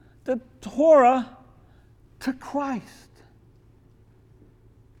in the Torah to Christ.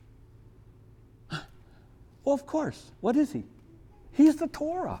 Well, of course. What is he? He's the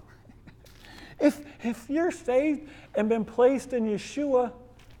Torah. If you're saved and been placed in Yeshua,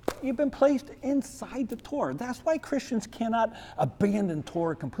 you've been placed inside the Torah. That's why Christians cannot abandon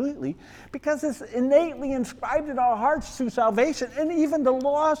Torah completely, because it's innately inscribed in our hearts through salvation. And even the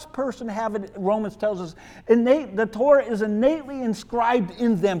lost person have it. Romans tells us the Torah is innately inscribed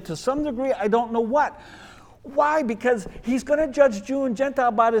in them to some degree. I don't know what. Why? Because he's going to judge Jew and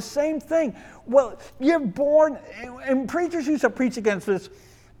Gentile by the same thing. Well, you're born, and preachers used to preach against this.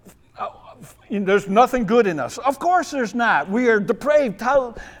 There's nothing good in us. Of course there's not. We are depraved,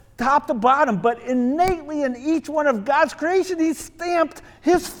 top to bottom. But innately in each one of God's creation, he stamped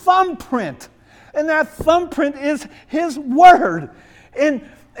his thumbprint. And that thumbprint is his word.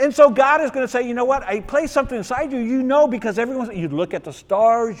 And so God is going to say, you know what? I placed something inside you, because you look at the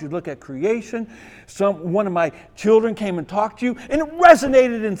stars, you look at creation. One of my children came and talked to you, and it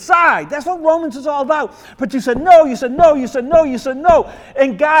resonated inside. That's what Romans is all about. But you said no, you said no, you said no, you said no.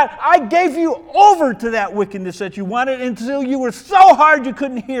 And God, I gave you over to that wickedness that you wanted until you were so hard you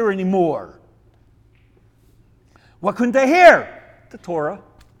couldn't hear anymore. What couldn't they hear? The Torah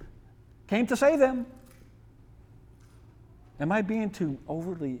came to save them. Am I being too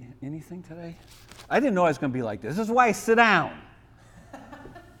overly anything today? I didn't know I was going to be like this. This is why I sit down.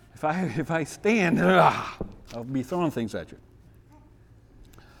 If I stand, I'll be throwing things at you.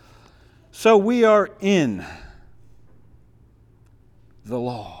 So we are in the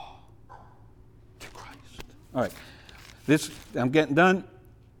All right. I'm getting done.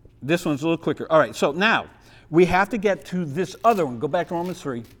 This one's a little quicker. All right, so now we have to get to this other one. Go back to Romans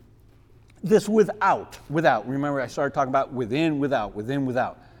 3. This without. Remember, I started talking about within, without.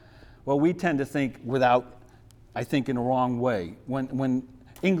 Well, we tend to think without, I think, in the wrong way. When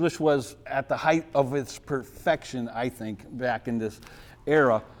English was at the height of its perfection, I think, back in this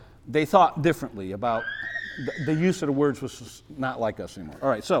era, they thought differently about the use of the words was not like us anymore. All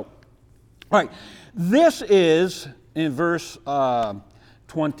right, this is in verse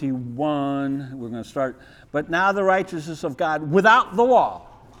 21. We're going to start. But now the righteousness of God without the law.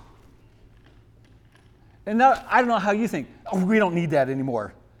 And now, I don't know how you think. Oh, we don't need that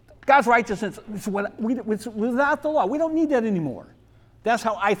anymore. God's righteousness is without the law. We don't need that anymore. That's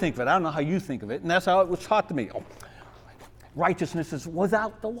how I think of it. I don't know how you think of it. And that's how it was taught to me. Oh, righteousness is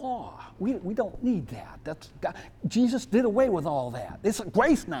without the law. We don't need that. That's God. Jesus did away with all that. It's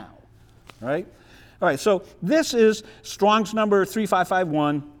grace now. Right? All right, so this is Strong's number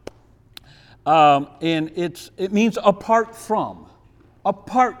 3551. And it means apart from.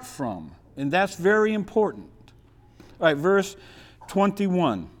 Apart from. And that's very important. All right, verse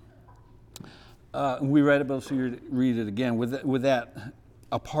 21. We read it, but so you read it again with that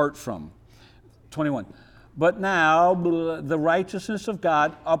apart from. 21. But now the righteousness of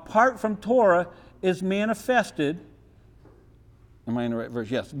God apart from Torah is manifested. Am I in the right verse?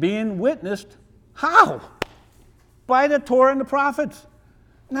 Yes. Being witnessed. How? By the Torah and the prophets.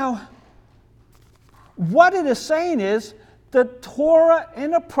 Now, what it is saying is the Torah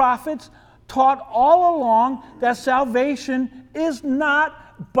and the prophets taught all along that salvation is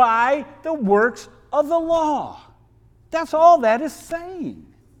not by the works of the law. That's all that is saying.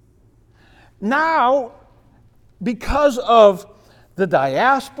 Now, because of the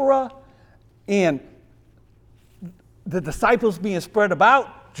diaspora and the disciples being spread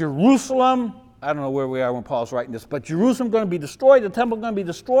about, Jerusalem, I don't know where we are when Paul's writing this, but Jerusalem going to be destroyed, the temple going to be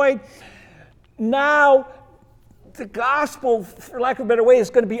destroyed. Now, the gospel, for lack of a better way, is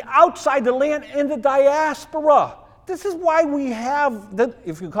going to be outside the land in the diaspora. This is why we have,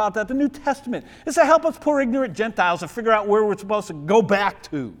 if you call it that, the New Testament. It's to help us poor ignorant Gentiles to figure out where we're supposed to go back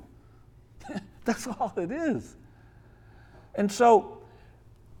to. That's all it is. And so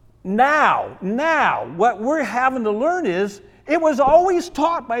now, what we're having to learn is, it was always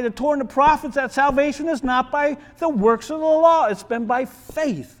taught by the Torah and the prophets that salvation is not by the works of the law. It's been by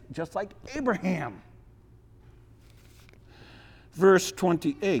faith, just like Abraham. Verse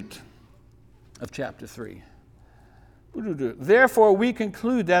 28 of chapter 3. Therefore, we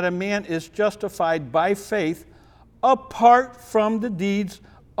conclude that a man is justified by faith apart from the deeds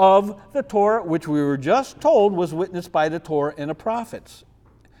of the Torah, which we were just told was witnessed by the Torah and the prophets.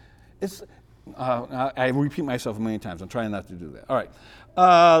 I repeat myself a million times. I'm trying not to do that. All right.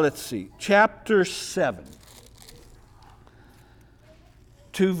 Let's see. Chapter 7.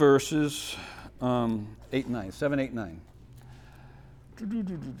 2 verses 8 and 9. 7, 8, 9.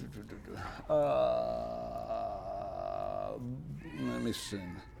 Let me see.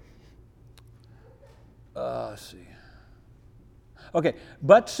 Let's see. Okay.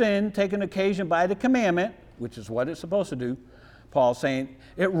 But sin, taken occasion by the commandment, which is what it's supposed to do, Paul's saying,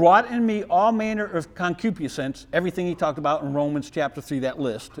 it wrought in me all manner of concupiscence, everything he talked about in Romans chapter 3, that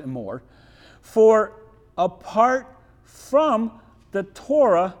list and more. For apart from the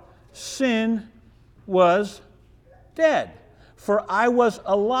Torah, sin was dead. For I was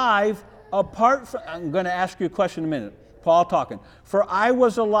alive apart from, I'm going to ask you a question in a minute. Paul talking. For I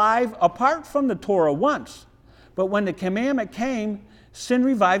was alive apart from the Torah once, but when the commandment came, sin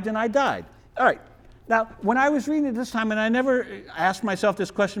revived and I died. All right. Now, when I was reading it this time, and I never asked myself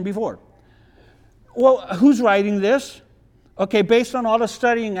this question before, well, who's writing this? Okay, based on all the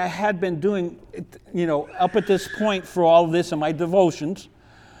studying I had been doing, up at this point for all of this in my devotions,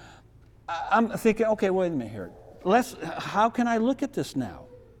 I'm thinking, okay, wait a minute here. How can I look at this now?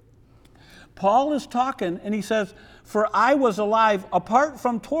 Paul is talking, and he says, for I was alive apart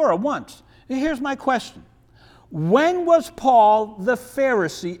from Torah once. And here's my question. When was Paul the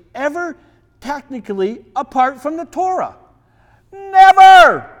Pharisee ever technically apart from the Torah?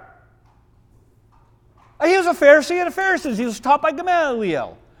 Never! He was a Pharisee of the Pharisees. He was taught by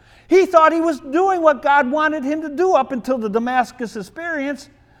Gamaliel. He thought he was doing what God wanted him to do up until the Damascus experience.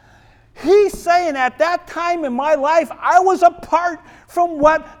 He's saying at that time in my life, I was apart from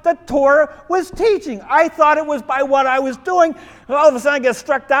what the Torah was teaching. I thought it was by what I was doing. And all of a sudden I get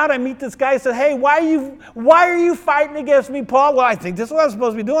struck down. I meet this guy and said, hey, why are you fighting against me, Paul? Well, I think this is what I'm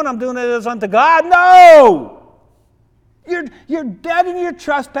supposed to be doing. I'm doing it as unto God. No! You're dead in your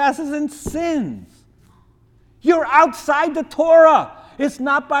trespasses and sins. You're outside the Torah. It's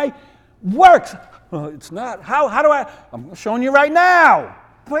not by works. Well, it's not. How do I? I'm showing you right now.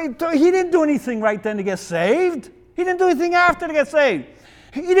 Wait, he didn't do anything right then to get saved. He didn't do anything after to get saved.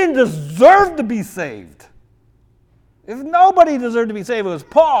 He didn't deserve to be saved. If nobody deserved to be saved, it was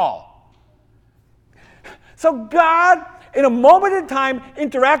Paul. So God, in a moment in time,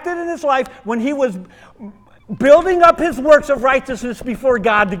 interacted in his life when he was building up his works of righteousness before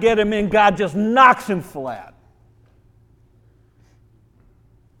God to get him in. God just knocks him flat.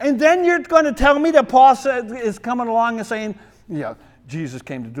 And then you're going to tell me that Paul is coming along and saying, yeah, Jesus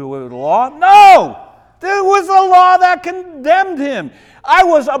came to do away with the law? No! There was a law that condemned him. I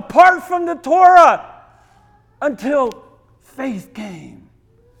was apart from the Torah until faith came.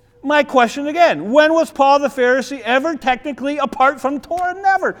 My question again, when was Paul the Pharisee ever technically apart from Torah?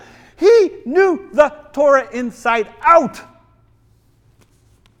 Never. He knew the Torah inside out.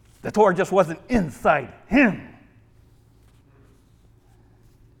 The Torah just wasn't inside him.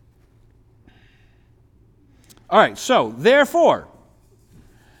 All right, so therefore,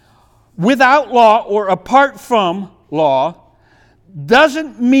 without law or apart from law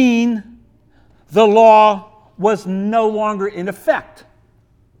doesn't mean the law was no longer in effect,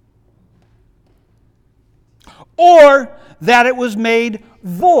 or that it was made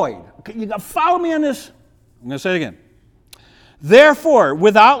void. Okay, you got to follow me on this. I'm going to say it again. Therefore,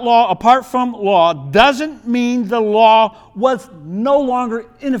 without law, apart from law, doesn't mean the law was no longer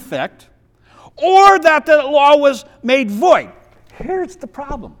in effect, or that the law was made void. Here's the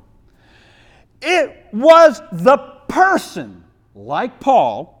problem. It was the person, like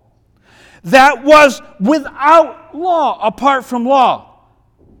Paul, that was without law, apart from law.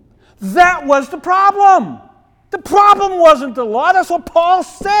 That was the problem. The problem wasn't the law. That's what Paul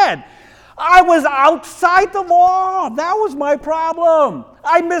said. I was outside the law. That was my problem.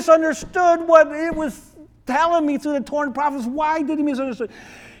 I misunderstood what it was telling me through the Torah and prophets. Why did he misunderstand?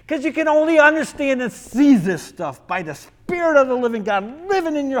 Because you can only understand and see this stuff by the Spirit of the living God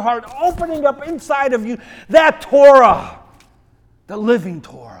living in your heart, opening up inside of you that Torah, the living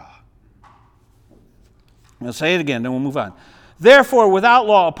Torah. I'm going to say it again, then we'll move on. Therefore, without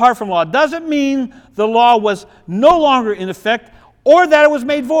law, apart from law, doesn't mean the law was no longer in effect or that it was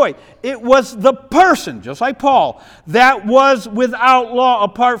made void. It was the person, just like Paul, that was without law,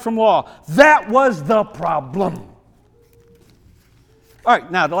 apart from law. That was the problem. All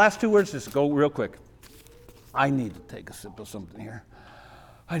right, now the last two words, just go real quick. I need to take a sip of something here.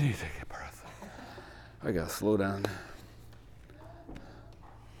 I need to take a breath. I got to slow down.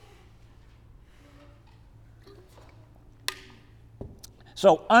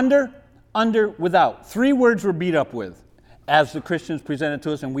 So under, without. Three words we're beat up with as the Christians present it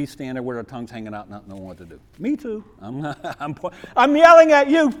to us, and we stand there with our tongues hanging out, not knowing what to do. Me too. I'm yelling at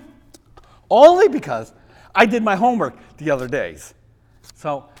you only because I did my homework the other days.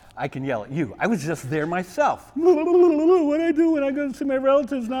 So I can yell at you. I was just there myself. What do I do when I go to see my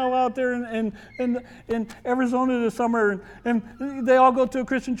relatives now out there in Arizona this summer, and they all go to a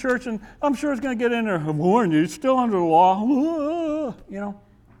Christian church, and I'm sure it's going to get in there. I'm warning you, it's still under the law. You know.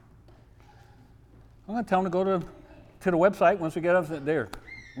 I'm going to tell them to go to the website once we get up there.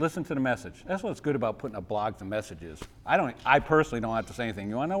 Listen to the message. That's what's good about putting up blogs and messages. I personally don't have to say anything.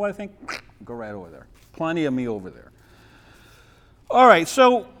 You want to know what I think? Go right over there. Plenty of me over there. All right,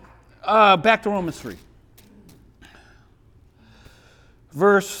 so back to Romans 3.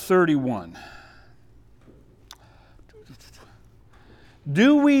 Verse 31.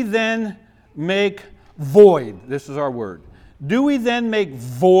 Do we then make void, this is our word, do we then make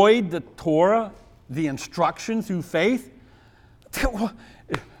void the Torah, the instruction through faith?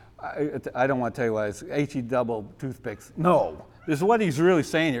 I don't want to tell you why it's H-E double toothpicks. No, this is what he's really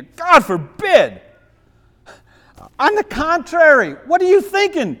saying here. God forbid. On the contrary, what are you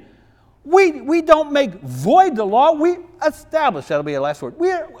thinking? We don't make void the law, we establish. That'll be the last word.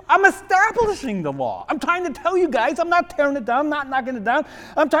 I'm establishing the law. I'm trying to tell you guys, I'm not tearing it down, not knocking it down.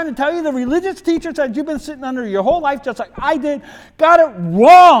 I'm trying to tell you the religious teachers that you've been sitting under your whole life, just like I did, got it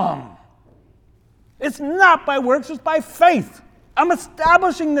wrong. It's not by works, it's by faith. I'm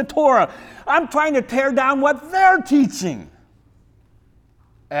establishing the Torah. I'm trying to tear down what they're teaching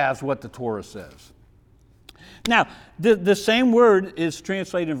as what the Torah says. Now, the same word is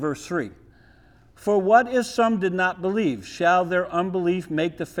translated in verse 3. For what if some did not believe? Shall their unbelief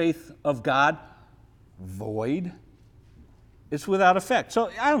make the faith of God void? It's without effect.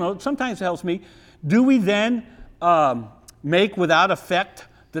 So, I don't know, sometimes it helps me. Do we then make without effect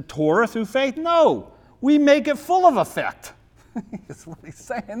the Torah through faith? No, we make it full of effect. That's what he's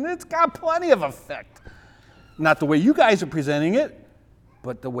saying. It's got plenty of effect. Not the way you guys are presenting it,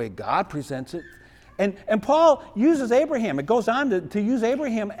 but the way God presents it. And Paul uses Abraham. It goes on to use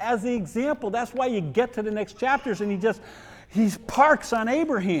Abraham as the example. That's why you get to the next chapters and he parks on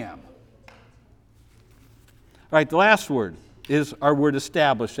Abraham. All right, the last word is our word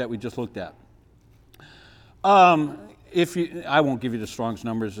established that we just looked at. I won't give you the Strong's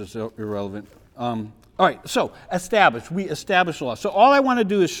numbers, it's irrelevant. All right, so established. We establish law. So all I want to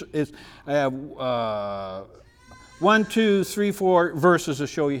do is I have 1, 2, 3, 4 verses to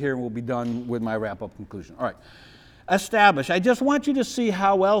show you here, and we'll be done with my wrap-up conclusion. All right, establish. I just want you to see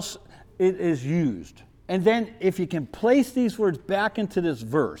how else it is used. And then if you can place these words back into this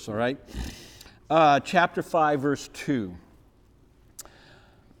verse, all right? Chapter 5, verse 2.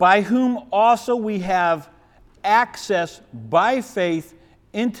 By whom also we have access by faith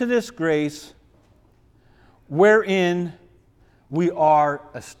into this grace wherein we are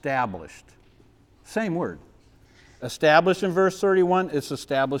established. Same word. Established in verse 31, it's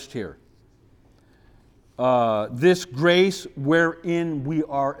established here. This grace wherein we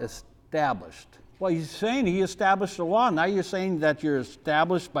are established. Well, he's saying he established the law. Now you're saying that you're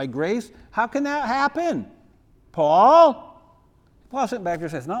established by grace? How can that happen, Paul? Paul's sitting back there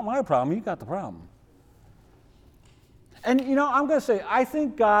and says, not my problem, you got the problem. And, I'm going to say, I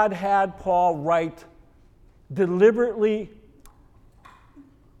think God had Paul write deliberately,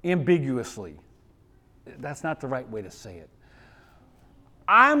 ambiguously. That's not the right way to say it.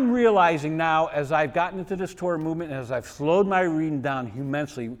 I'm realizing now, as I've gotten into this Torah movement, and as I've slowed my reading down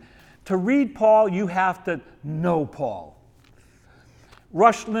immensely, to read Paul, you have to know Paul.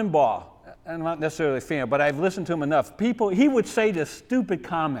 Rush Limbaugh, I'm not necessarily a fan, but I've listened to him enough. He would say this stupid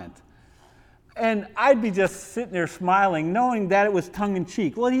comment. And I'd be just sitting there smiling, knowing that it was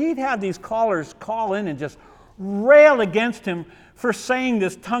tongue-in-cheek. Well, he'd have these callers call in and just rail against him for saying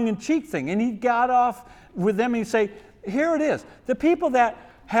this tongue-in-cheek thing. And he got off with them and he'd say, here it is. The people that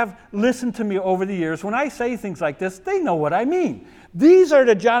have listened to me over the years, when I say things like this, they know what I mean. These are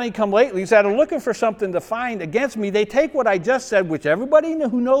the Johnny-come-latelys that are looking for something to find against me. They take what I just said, which everybody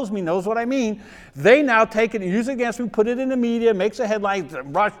who knows me knows what I mean. They now take it and use it against me, put it in the media, makes a headline,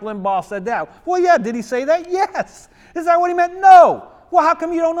 Rush Limbaugh said that. Well, yeah, did he say that? Yes. Is that what he meant? No. Well, how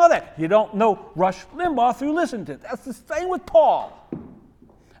come you don't know that? You don't know Rush Limbaugh through listening to it. That's the same with Paul.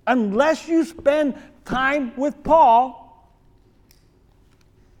 Unless you spend time with Paul,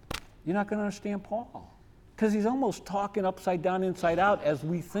 you're not going to understand Paul. Because he's almost talking upside down, inside out, as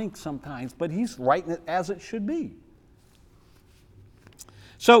we think sometimes, but he's writing it as it should be.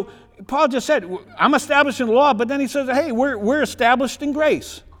 So Paul just said, I'm established in the law, but then he says, hey, we're established in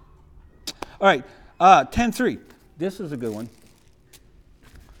grace. All right, 10:3. This is a good one.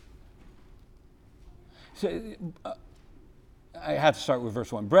 So, I have to start with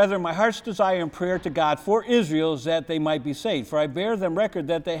verse 1. Brethren, my heart's desire and prayer to God for Israel is that they might be saved. For I bear them record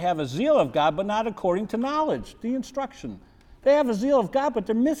that they have a zeal of God, but not according to knowledge, the instruction. They have a zeal of God, but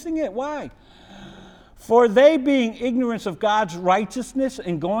they're missing it. Why? For they being ignorant of God's righteousness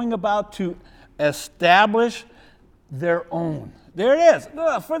and going about to establish their own. There it is.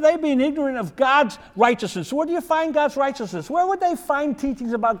 For they being ignorant of God's righteousness. Where do you find God's righteousness? Where would they find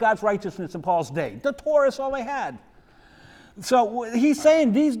teachings about God's righteousness in Paul's day? The Torah is all they had. So he's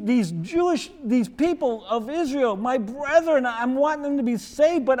saying these people of Israel, my brethren, I'm wanting them to be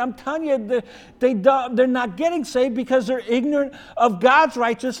saved, but I'm telling you, they're not getting saved because they're ignorant of God's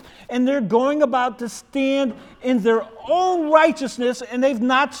righteousness, and they're going about to stand in their own righteousness, and they've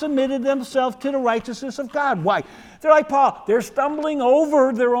not submitted themselves to the righteousness of God. Why? They're like Paul. They're stumbling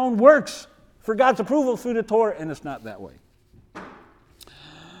over their own works for God's approval through the Torah, and it's not that way.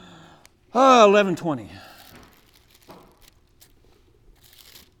 11:20.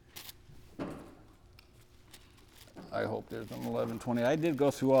 I hope there's an 11:20. I did go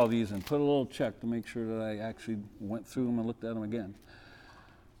through all these and put a little check to make sure that I actually went through them and looked at them again.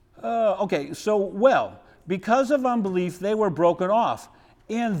 Because of unbelief they were broken off,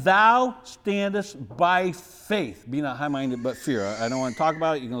 and thou standest by faith. Be not high-minded, but fear. I don't want to talk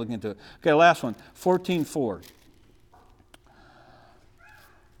about it. You can look into it. Okay, last one, 14:4.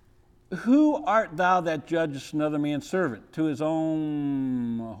 Who art thou that judgest another man's servant? To his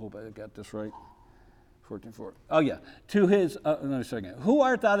own, I hope I got this right. 14:4. Oh, yeah. To his, another second. Who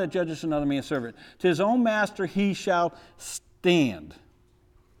art thou that judgest another man's servant? To his own master he shall stand.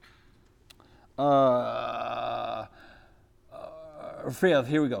 Here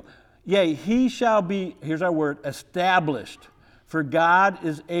we go. Yea, he shall be, here's our word, established. For God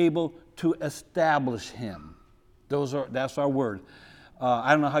is able to establish him. That's our word.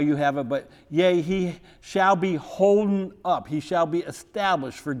 I don't know how you have it, but yea, he shall be holden up. He shall be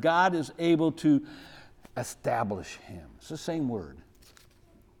established. For God is able to establish him. It's the same word.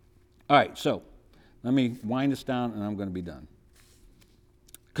 All right, so Let me wind this down and I'm going to be done.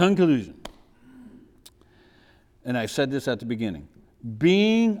 Conclusion. And I said this at the beginning.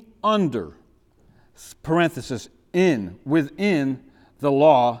 Being under, parenthesis, within the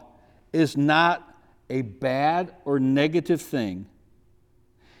law is not a bad or negative thing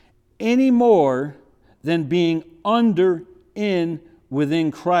any more than being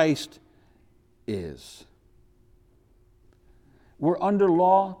within Christ is. We're under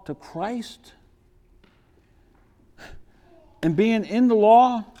law to Christ. And being in the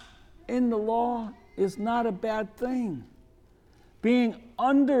law is not a bad thing. Being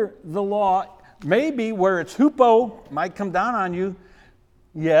under the law, maybe where it's hupo, might come down on you.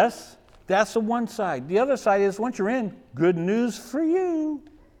 Yes, that's the one side. The other side is once you're in, good news for you.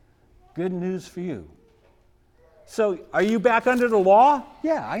 Good news for you. So are you back under the law?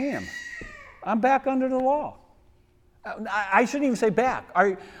 Yeah, I am. I'm back under the law. I shouldn't even say back.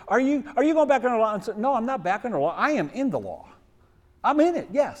 Are you going back under the law and say, no, I'm not back under the law. I am in the law. I'm in it,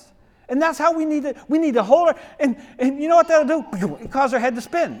 yes. And that's how we need to hold her. And you know what that'll do? It causes their head to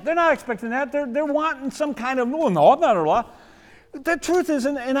spin. They're not expecting that. They're wanting some kind of, oh, no, I'm not under the law. The truth is,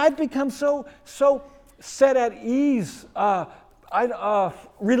 and I've become so set at ease,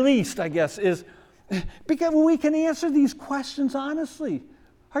 released, I guess, is because we can answer these questions honestly.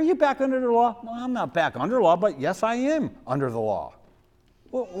 Are you back under the law? No, I'm not back under the law, but yes, I am under the law.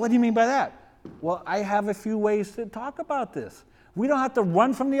 Well, what do you mean by that? Well, I have a few ways to talk about this. We don't have to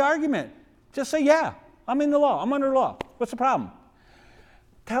run from the argument. Just say, yeah, I'm in the law. I'm under the law. What's the problem?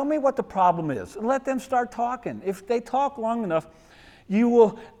 Tell me what the problem is and let them start talking. If they talk long enough, you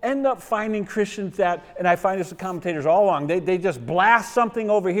will end up finding Christians that, and I find this with commentators all along, they just blast something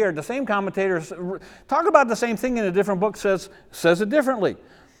over here. The same commentators talk about the same thing in a different book, says it differently.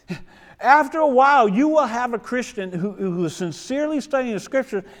 After a while, you will have a Christian who is sincerely studying the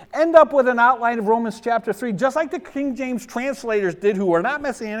Scripture end up with an outline of Romans chapter 3, just like the King James translators did, who were not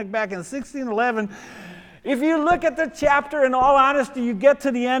Messianic back in 1611. If you look at the chapter, in all honesty, you get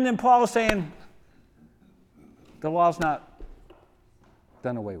to the end and Paul is saying, the law's not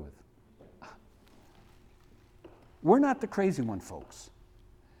done away with. We're not the crazy one, folks.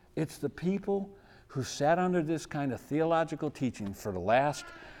 It's the people who sat under this kind of theological teaching for the last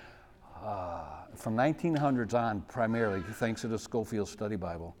from 1900s on, primarily, thanks to the Schofield Study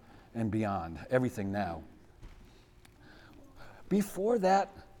Bible and beyond, everything now. Before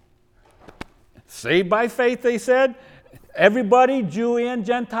that, saved by faith, they said, everybody, Jew and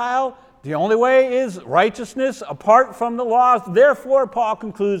Gentile, the only way is righteousness apart from the laws. Therefore, Paul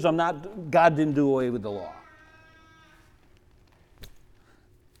concludes, God didn't do away with the law.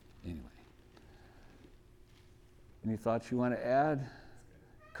 Anyway, any thoughts you want to add?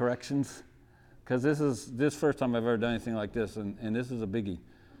 Corrections? Because this first time I've ever done anything like this, and this is a biggie.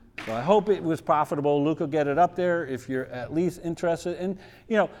 So I hope it was profitable. Luke will get it up there if you're at least interested. And,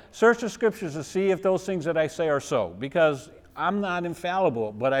 search the Scriptures to see if those things that I say are so. Because I'm not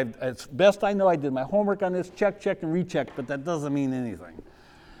infallible, but as best I know, I did my homework on this, check, and recheck, but that doesn't mean anything.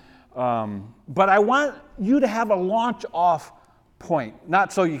 But I want you to have a launch-off point.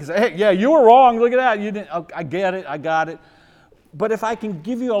 Not so you can say, hey, yeah, you were wrong, look at that. You didn't. I get it, I got it. But if I can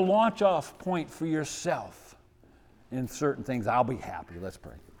give you a launch-off point for yourself in certain things, I'll be happy. Let's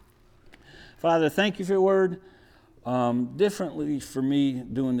pray. Father, thank you for your word. Differently for me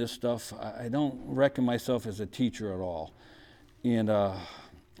doing this stuff, I don't reckon myself as a teacher at all. And I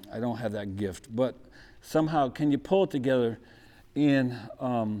don't have that gift. But somehow, can you pull it together and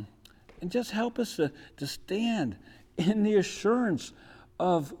just help us to stand in the assurance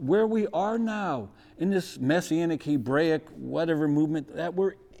of where we are now in this Messianic, Hebraic, whatever movement that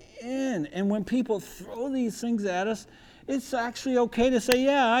we're in. And when people throw these things at us, it's actually okay to say,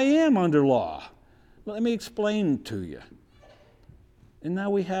 yeah, I am under law. Let me explain to you. And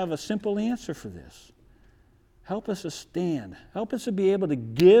now we have a simple answer for this. Help us to stand. Help us to be able to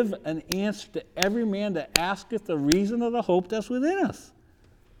give an answer to every man that asketh the reason of the hope that's within us.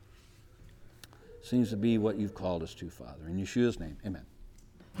 Seems to be what you've called us to, Father. In Yeshua's name, amen.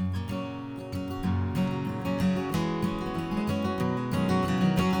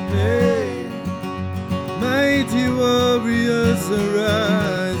 Hey, mighty warriors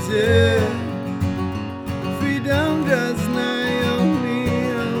arise, yeah. Freedom does Naomi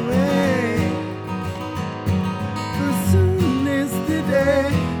away. For soon is the day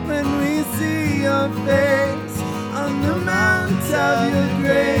when we see your face on the mount of your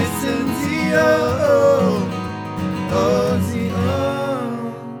grace and Zio, oh, Zio.